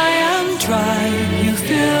 When I am dry, you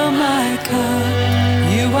fill my cup.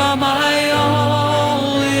 You are my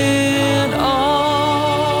all in all.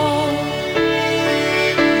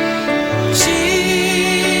 Jesus,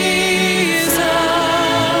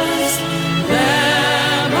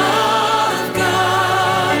 Lamb of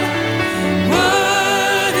God,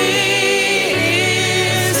 worthy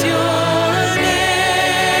is your name.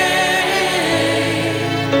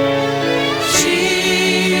 Jesus,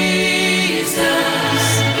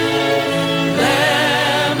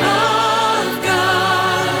 Lamb of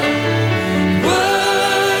God,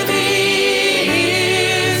 worthy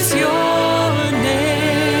is your name.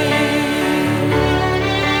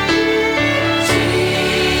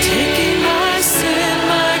 Taking my sin,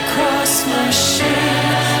 my cross, my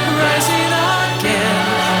shame, rising again,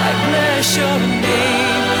 I bless your name.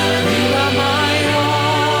 You are my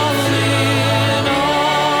all in all.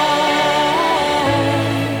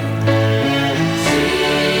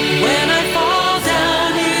 When I fall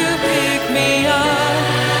down, you pick me up.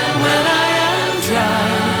 When I am dry,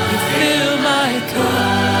 you fill my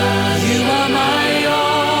cup. You are my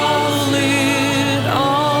all in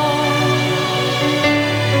all.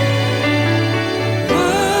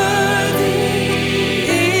 Worthy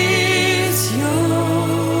is your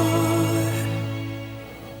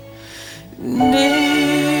name.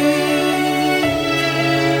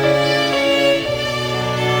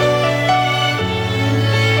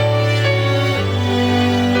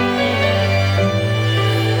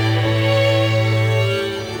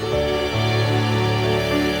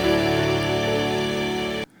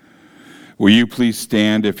 Will you please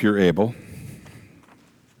stand if you're able?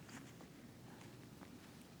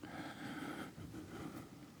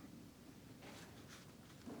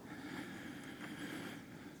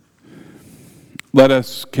 Let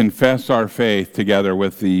us confess our faith together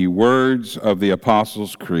with the words of the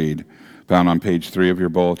Apostles' Creed, found on page 3 of your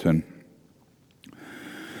bulletin.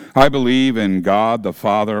 I believe in God the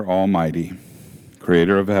Father Almighty,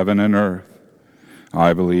 creator of heaven and earth.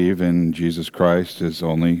 I believe in Jesus Christ, his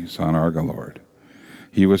only Son, our Lord.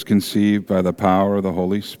 He was conceived by the power of the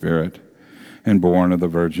Holy Spirit and born of the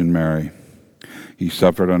Virgin Mary. He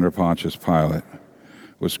suffered under Pontius Pilate,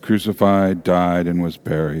 was crucified, died, and was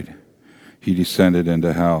buried. He descended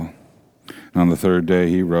into hell. And on the third day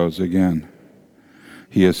he rose again.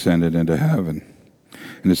 He ascended into heaven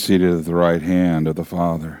and is seated at the right hand of the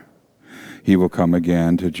Father. He will come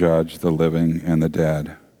again to judge the living and the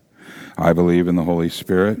dead. I believe in the Holy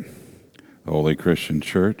Spirit, the Holy Christian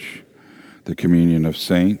Church, the communion of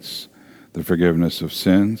saints, the forgiveness of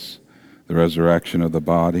sins, the resurrection of the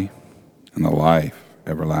body, and the life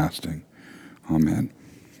everlasting. Amen.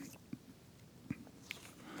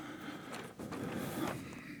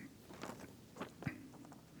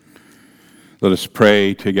 Let us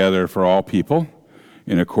pray together for all people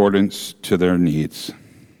in accordance to their needs.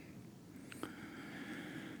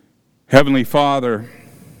 Heavenly Father,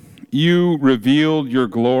 you revealed your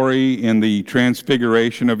glory in the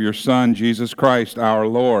transfiguration of your Son, Jesus Christ, our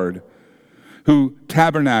Lord, who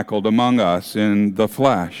tabernacled among us in the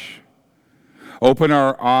flesh. Open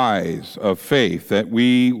our eyes of faith that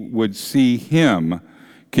we would see him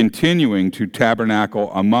continuing to tabernacle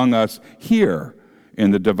among us here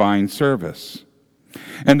in the divine service,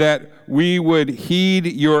 and that we would heed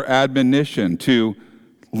your admonition to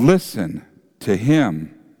listen to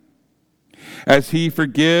him as he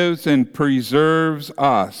forgives and preserves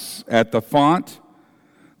us at the font,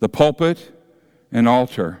 the pulpit, and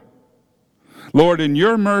altar. Lord, in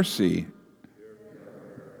your mercy,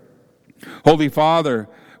 Holy Father,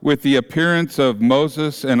 with the appearance of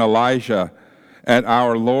Moses and Elijah at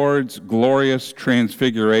our Lord's glorious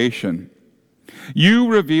transfiguration, you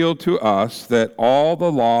revealed to us that all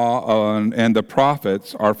the law and the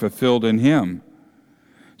prophets are fulfilled in him.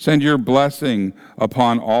 Send your blessing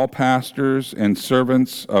upon all pastors and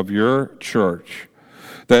servants of your church,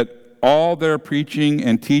 that all their preaching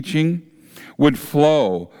and teaching would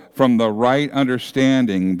flow from the right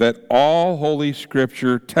understanding that all Holy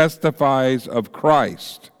Scripture testifies of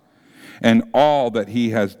Christ and all that he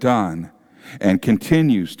has done and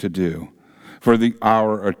continues to do for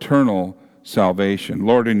our eternal salvation.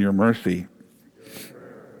 Lord, in your mercy.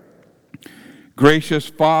 Gracious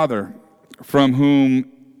Father, from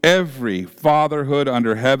whom every fatherhood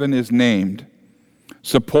under heaven is named,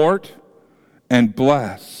 support and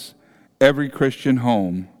bless every Christian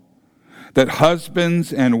home, that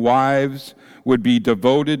husbands and wives would be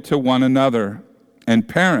devoted to one another, and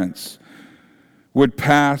parents would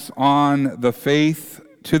pass on the faith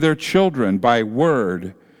to their children by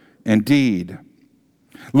word and deed.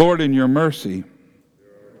 Lord, in your mercy.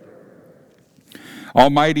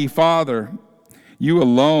 Almighty Father, you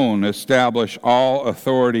alone establish all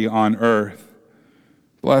authority on earth.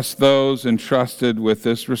 Bless those entrusted with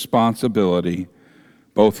this responsibility,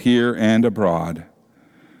 both here and abroad,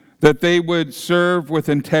 that they would serve with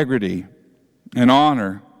integrity and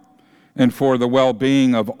honor and for the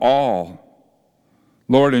well-being of all.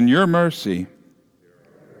 Lord, in your mercy.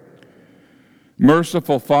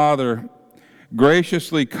 Merciful Father,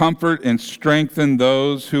 graciously comfort and strengthen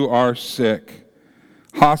those who are sick,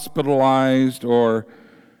 hospitalized, or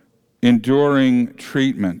enduring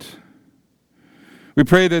treatment. We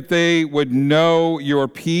pray that they would know your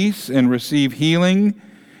peace and receive healing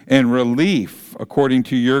and relief according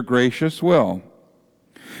to your gracious will.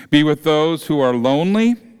 Be with those who are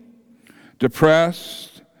lonely,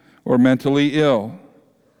 depressed, or mentally ill.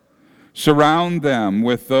 Surround them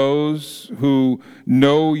with those who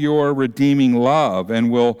know your redeeming love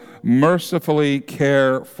and will mercifully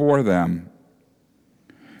care for them.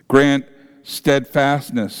 Grant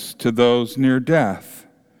steadfastness to those near death,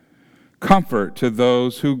 comfort to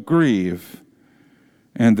those who grieve,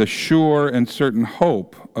 and the sure and certain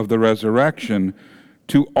hope of the resurrection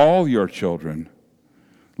to all your children.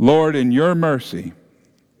 Lord, in your mercy.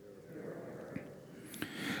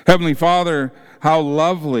 Heavenly Father, how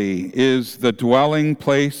lovely is the dwelling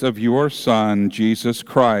place of your Son, Jesus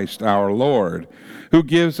Christ, our Lord, who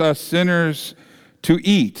gives us sinners to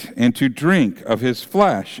eat and to drink of his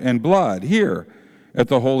flesh and blood here at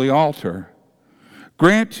the holy altar.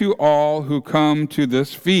 Grant to all who come to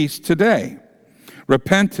this feast today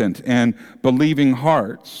repentant and believing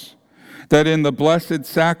hearts, that in the blessed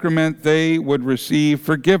sacrament they would receive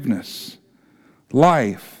forgiveness,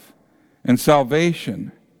 life, and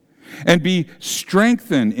salvation, and be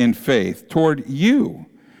strengthened in faith toward you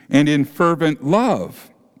and in fervent love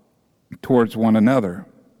towards one another.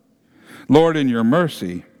 Lord, in your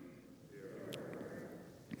mercy.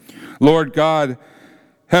 Lord God,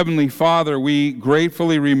 Heavenly Father, we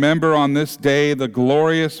gratefully remember on this day the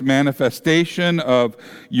glorious manifestation of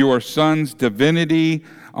your Son's divinity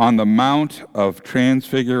on the Mount of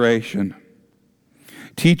Transfiguration.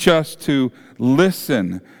 Teach us to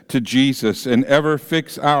listen to Jesus and ever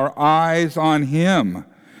fix our eyes on him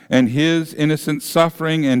and his innocent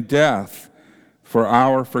suffering and death for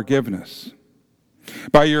our forgiveness.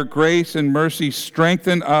 By your grace and mercy,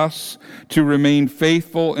 strengthen us to remain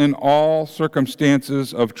faithful in all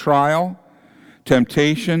circumstances of trial,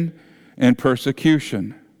 temptation, and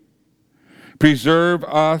persecution. Preserve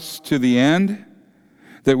us to the end,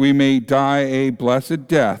 that we may die a blessed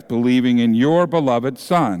death, believing in your beloved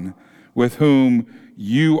Son, with whom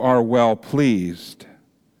you are well pleased.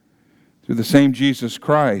 Through the same Jesus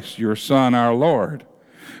Christ, your Son, our Lord,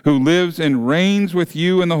 who lives and reigns with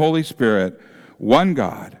you in the Holy Spirit, one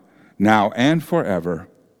God, now and forever.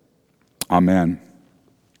 Amen.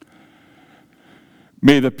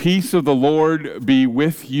 May the peace of the Lord be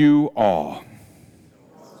with you all.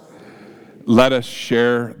 Let us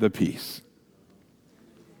share the peace.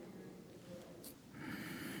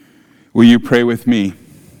 Will you pray with me?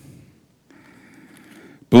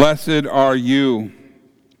 Blessed are you,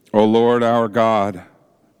 O Lord our God,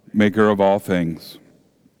 maker of all things.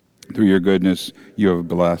 Through your goodness, you have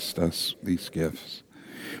blessed us these gifts.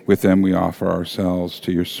 With them we offer ourselves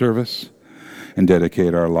to your service and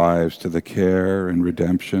dedicate our lives to the care and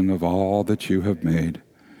redemption of all that you have made,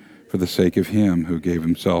 for the sake of him who gave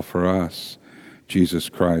himself for us, Jesus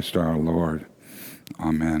Christ our Lord.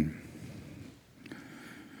 Amen.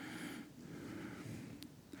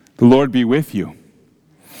 The Lord be with you.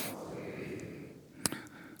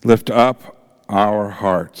 Lift up our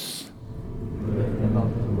hearts.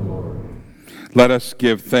 Let us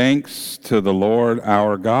give thanks to the Lord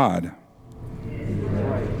our God.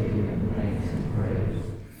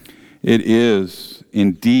 It is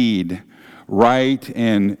indeed right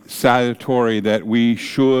and salutary that we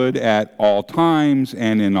should at all times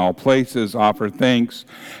and in all places offer thanks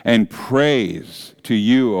and praise to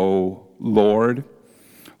you, O Lord,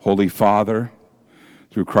 Holy Father,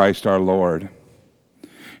 through Christ our Lord.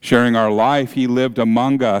 Sharing our life, he lived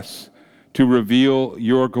among us to reveal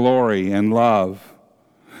your glory and love,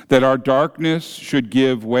 that our darkness should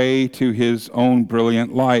give way to his own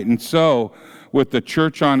brilliant light. And so, with the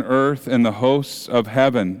church on earth and the hosts of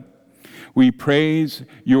heaven, we praise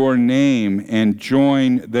your name and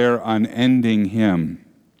join their unending hymn.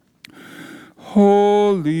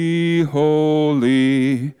 Holy,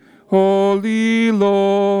 holy, holy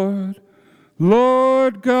Lord,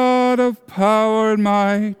 Lord God of power and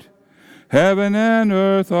might, heaven and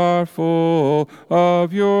earth are full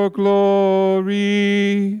of your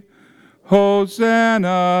glory.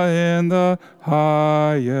 Hosanna in the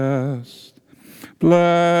highest.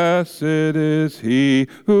 Blessed is he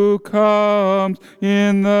who comes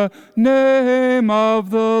in the name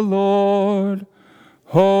of the Lord.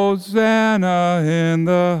 Hosanna in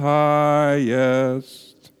the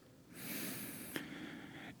highest.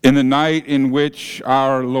 In the night in which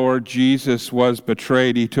our Lord Jesus was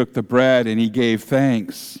betrayed, he took the bread and he gave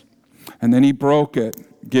thanks. And then he broke it,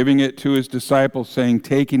 giving it to his disciples, saying,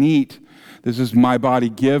 "Take and eat. This is my body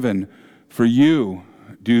given for you.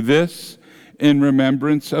 Do this in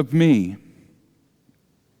remembrance of me."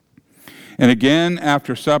 And again,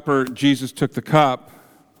 after supper, Jesus took the cup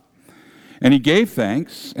and he gave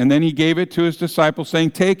thanks, and then he gave it to his disciples,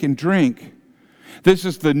 saying, "Take and drink. This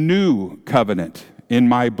is the new covenant in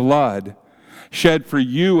my blood, shed for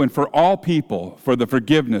you and for all people for the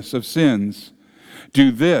forgiveness of sins.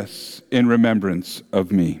 Do this in remembrance of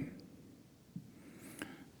me."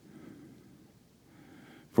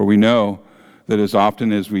 For we know that as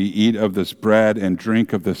often as we eat of this bread and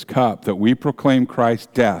drink of this cup, that we proclaim Christ's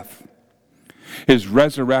death, his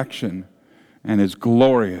resurrection, and his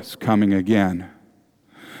glorious coming again.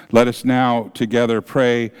 Let us now together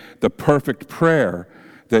pray the perfect prayer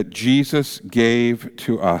that Jesus gave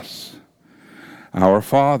to us. Our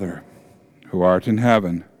Father, who art in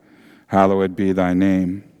heaven, hallowed be thy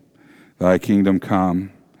name. Thy kingdom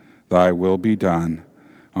come, thy will be done,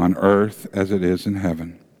 on earth as it is in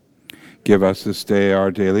heaven. Give us this day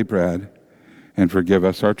our daily bread, and forgive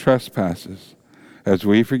us our trespasses, as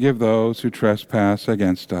we forgive those who trespass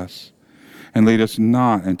against us. And lead us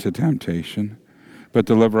not into temptation, but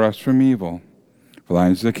deliver us from evil. For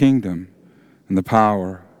thine is the kingdom, and the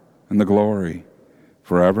power, and the glory,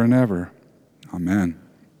 forever and ever. Amen.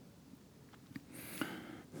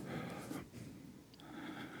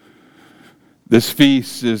 This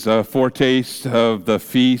feast is a foretaste of the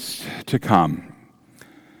feast to come.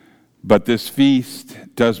 But this feast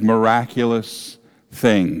does miraculous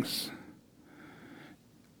things.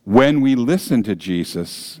 When we listen to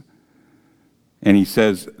Jesus and he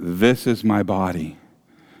says, "This is my body,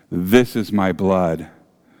 this is my blood,"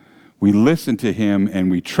 we listen to him and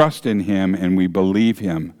we trust in him and we believe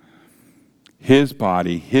him. His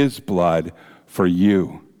body, his blood for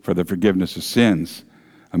you, for the forgiveness of sins,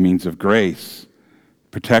 a means of grace,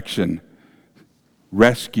 protection,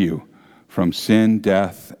 rescue from sin,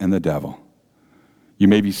 death, and the devil. You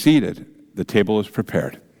may be seated. The table is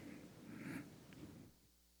prepared.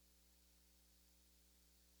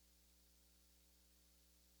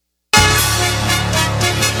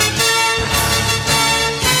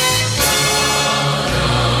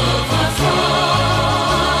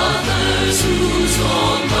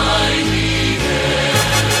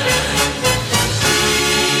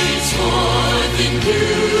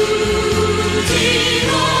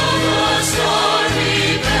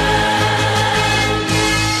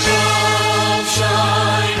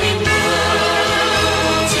 Shine.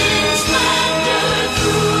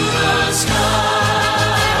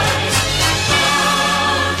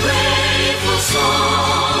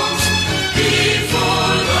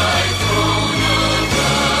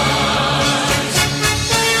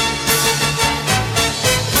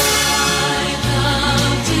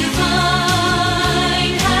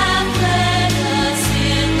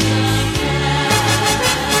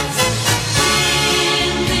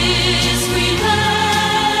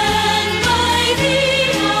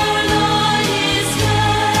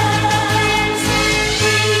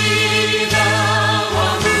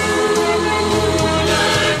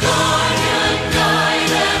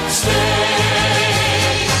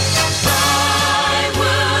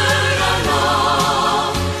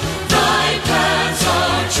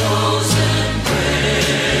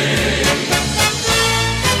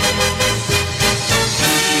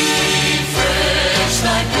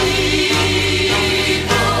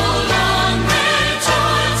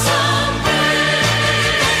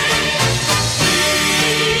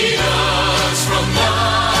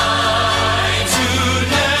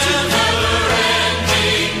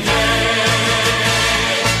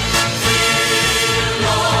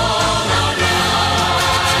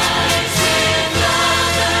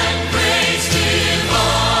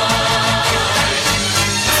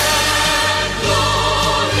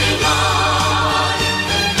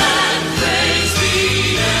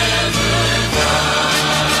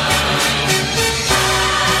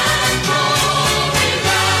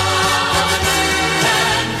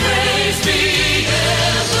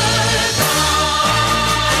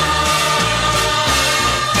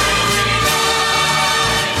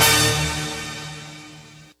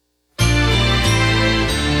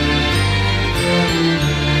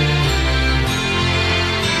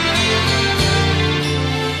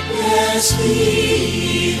 Jesus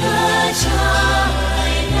be the tie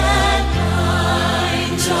that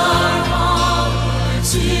binds our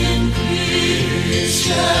hearts in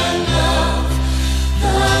Christian love,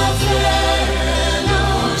 the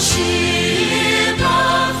fellowship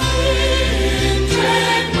of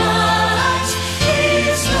kindred minds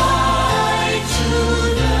is like to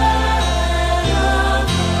that of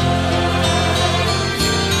earth.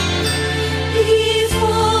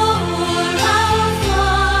 Before our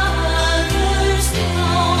Father's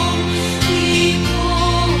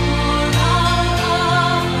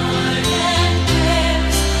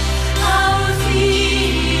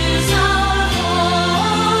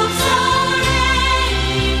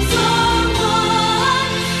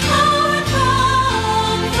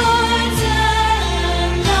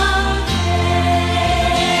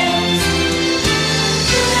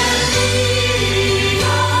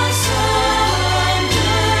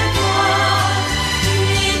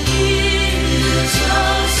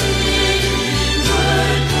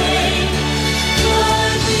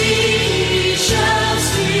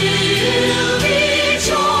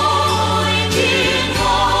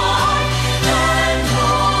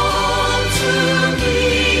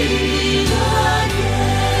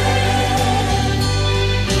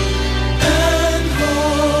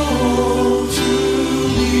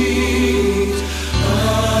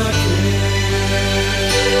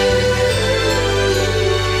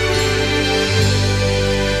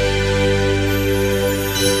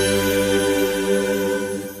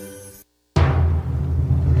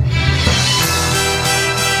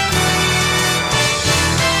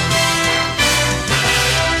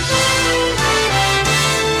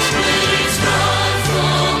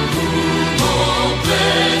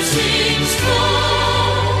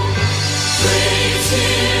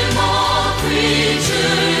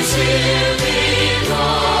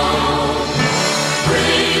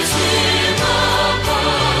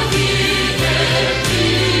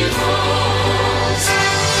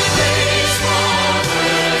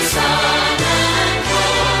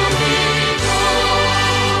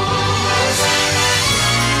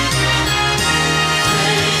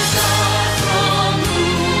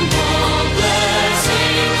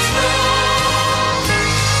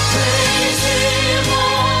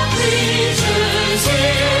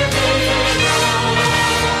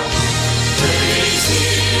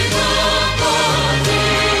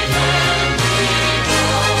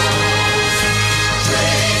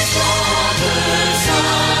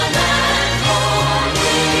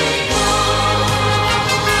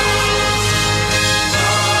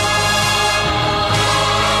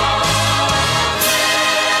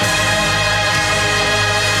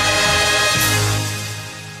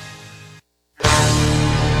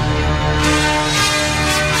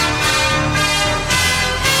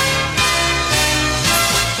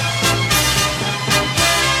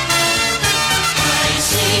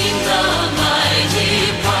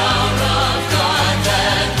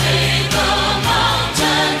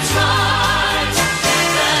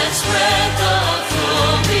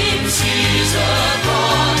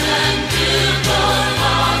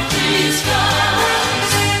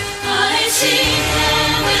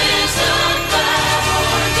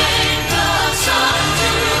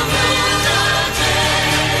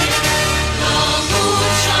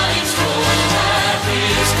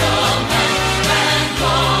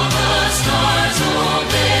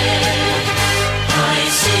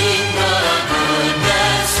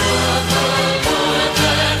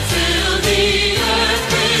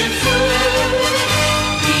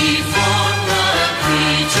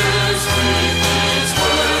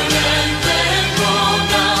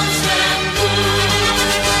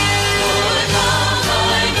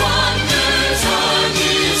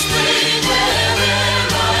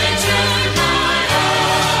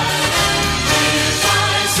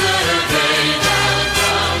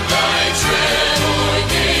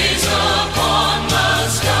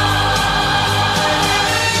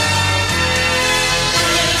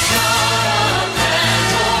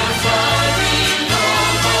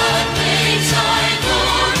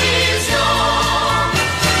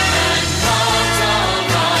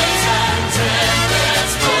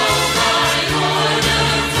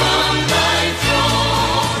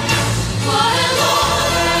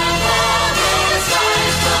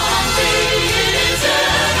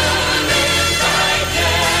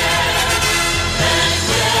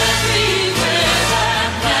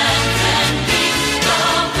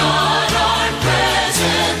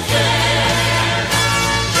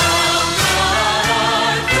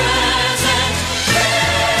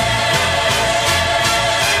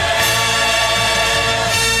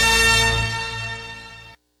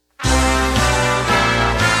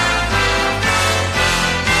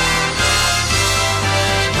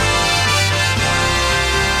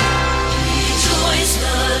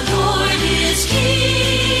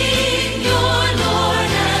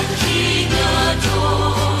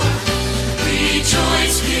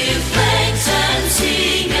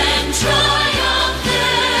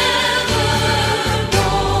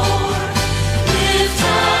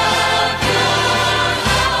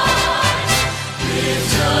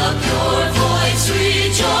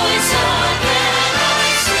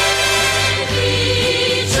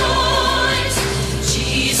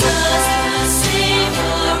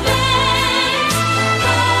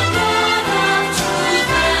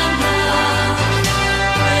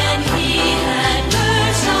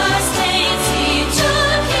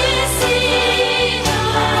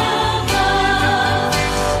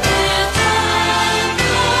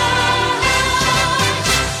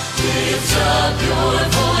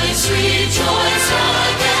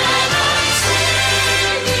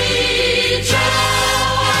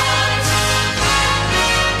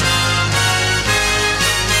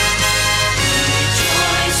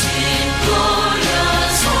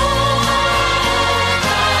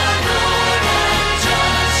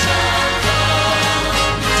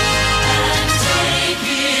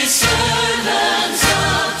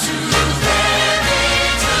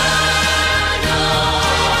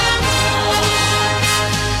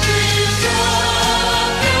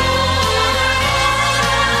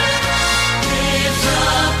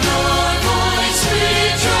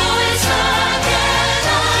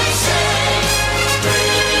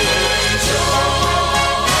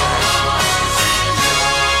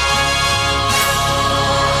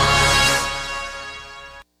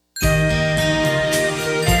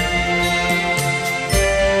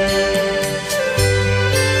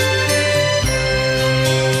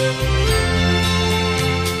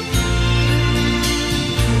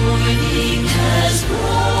was broken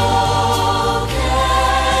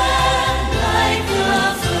like the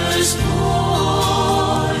first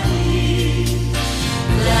morning.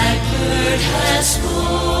 Blackbird has spoken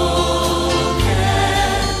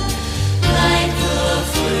like the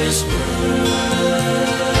first bird.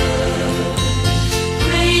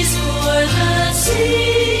 Praise for the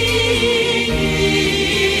singing,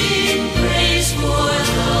 praise for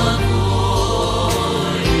the morning,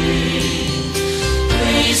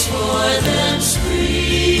 praise for them springing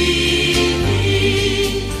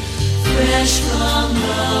fresh from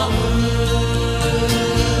the word.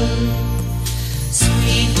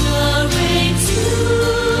 Sweet the rain to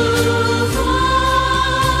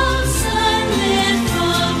fall, sunlit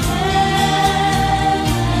from heaven,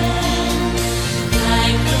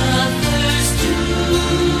 like the first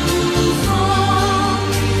dew fall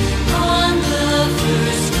on the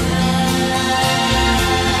first grass.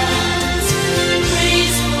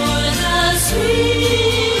 Praise for the sweetness.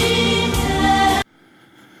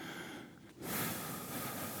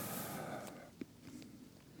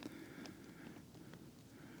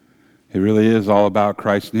 It really is all about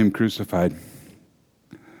Christ and Him crucified.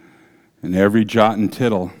 And every jot and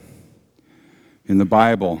tittle in the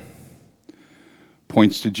Bible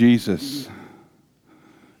points to Jesus.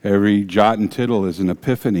 Every jot and tittle is an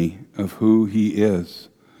epiphany of who He is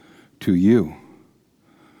to you.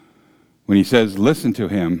 When He says, listen to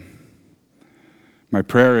Him, my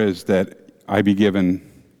prayer is that I be given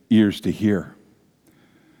ears to hear.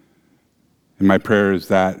 And my prayer is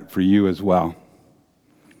that for you as well.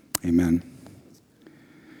 Amen.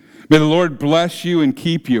 May the Lord bless you and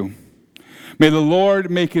keep you. May the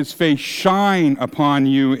Lord make His face shine upon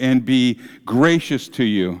you and be gracious to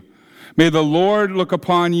you. May the Lord look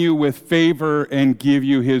upon you with favor and give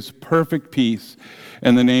you His perfect peace.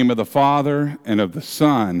 In the name of the Father, and of the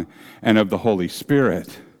Son, and of the Holy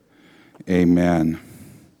Spirit. Amen.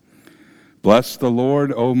 Bless the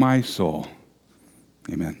Lord, O my soul.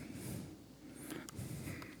 Amen.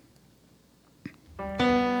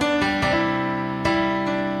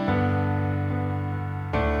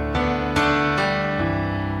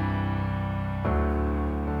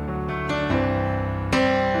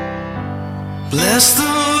 Bless the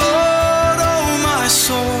Lord, oh my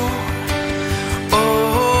soul,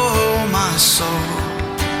 oh my soul.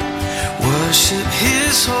 Worship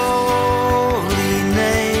His holy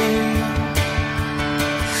name.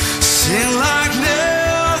 Sing like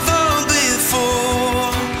never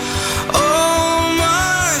before, oh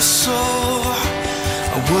my soul.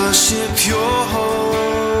 I worship Your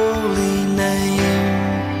holy name.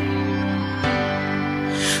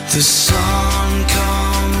 The sun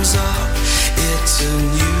comes up, it's a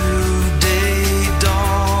new day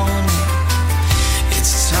dawning.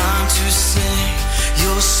 It's time to sing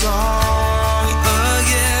Your song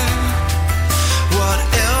again.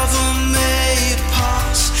 Whatever may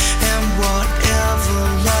pass and whatever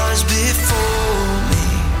lies before me,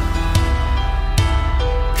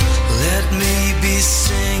 let me be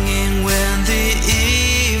singing when the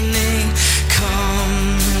evening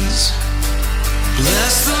comes.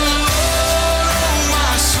 Bless the Lord.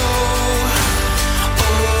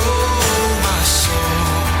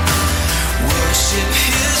 Worship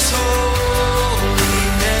His holy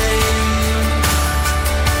name.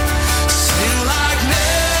 Sing like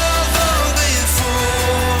never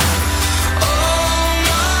before, oh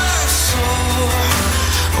my soul.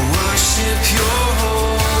 Worship Your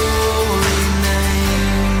holy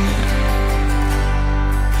name.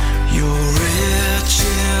 You're rich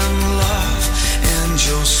in love and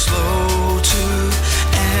You're slow to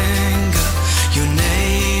anger. Your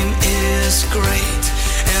name is great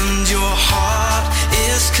and Your heart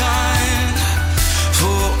is kind.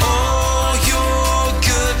 For all Your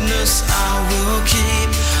goodness I will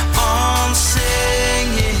keep on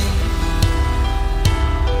singing.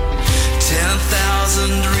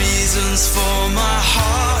 10,000 reasons for my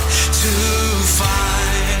heart to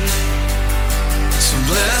find. So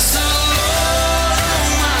bless the Lord, oh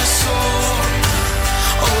my soul,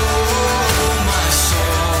 oh my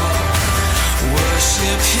soul.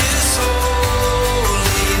 Worship His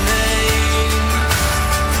holy name.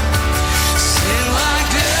 Sing like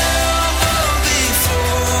never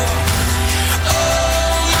before,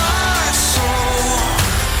 oh my soul.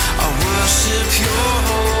 I worship Your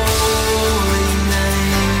holy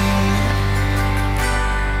name.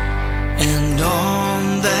 And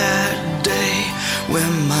on that day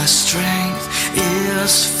when my strength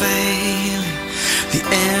is failing, the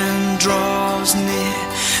end draws near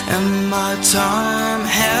and my time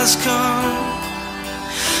has come,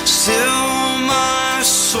 still my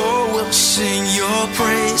soul will sing Your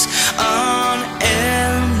praise.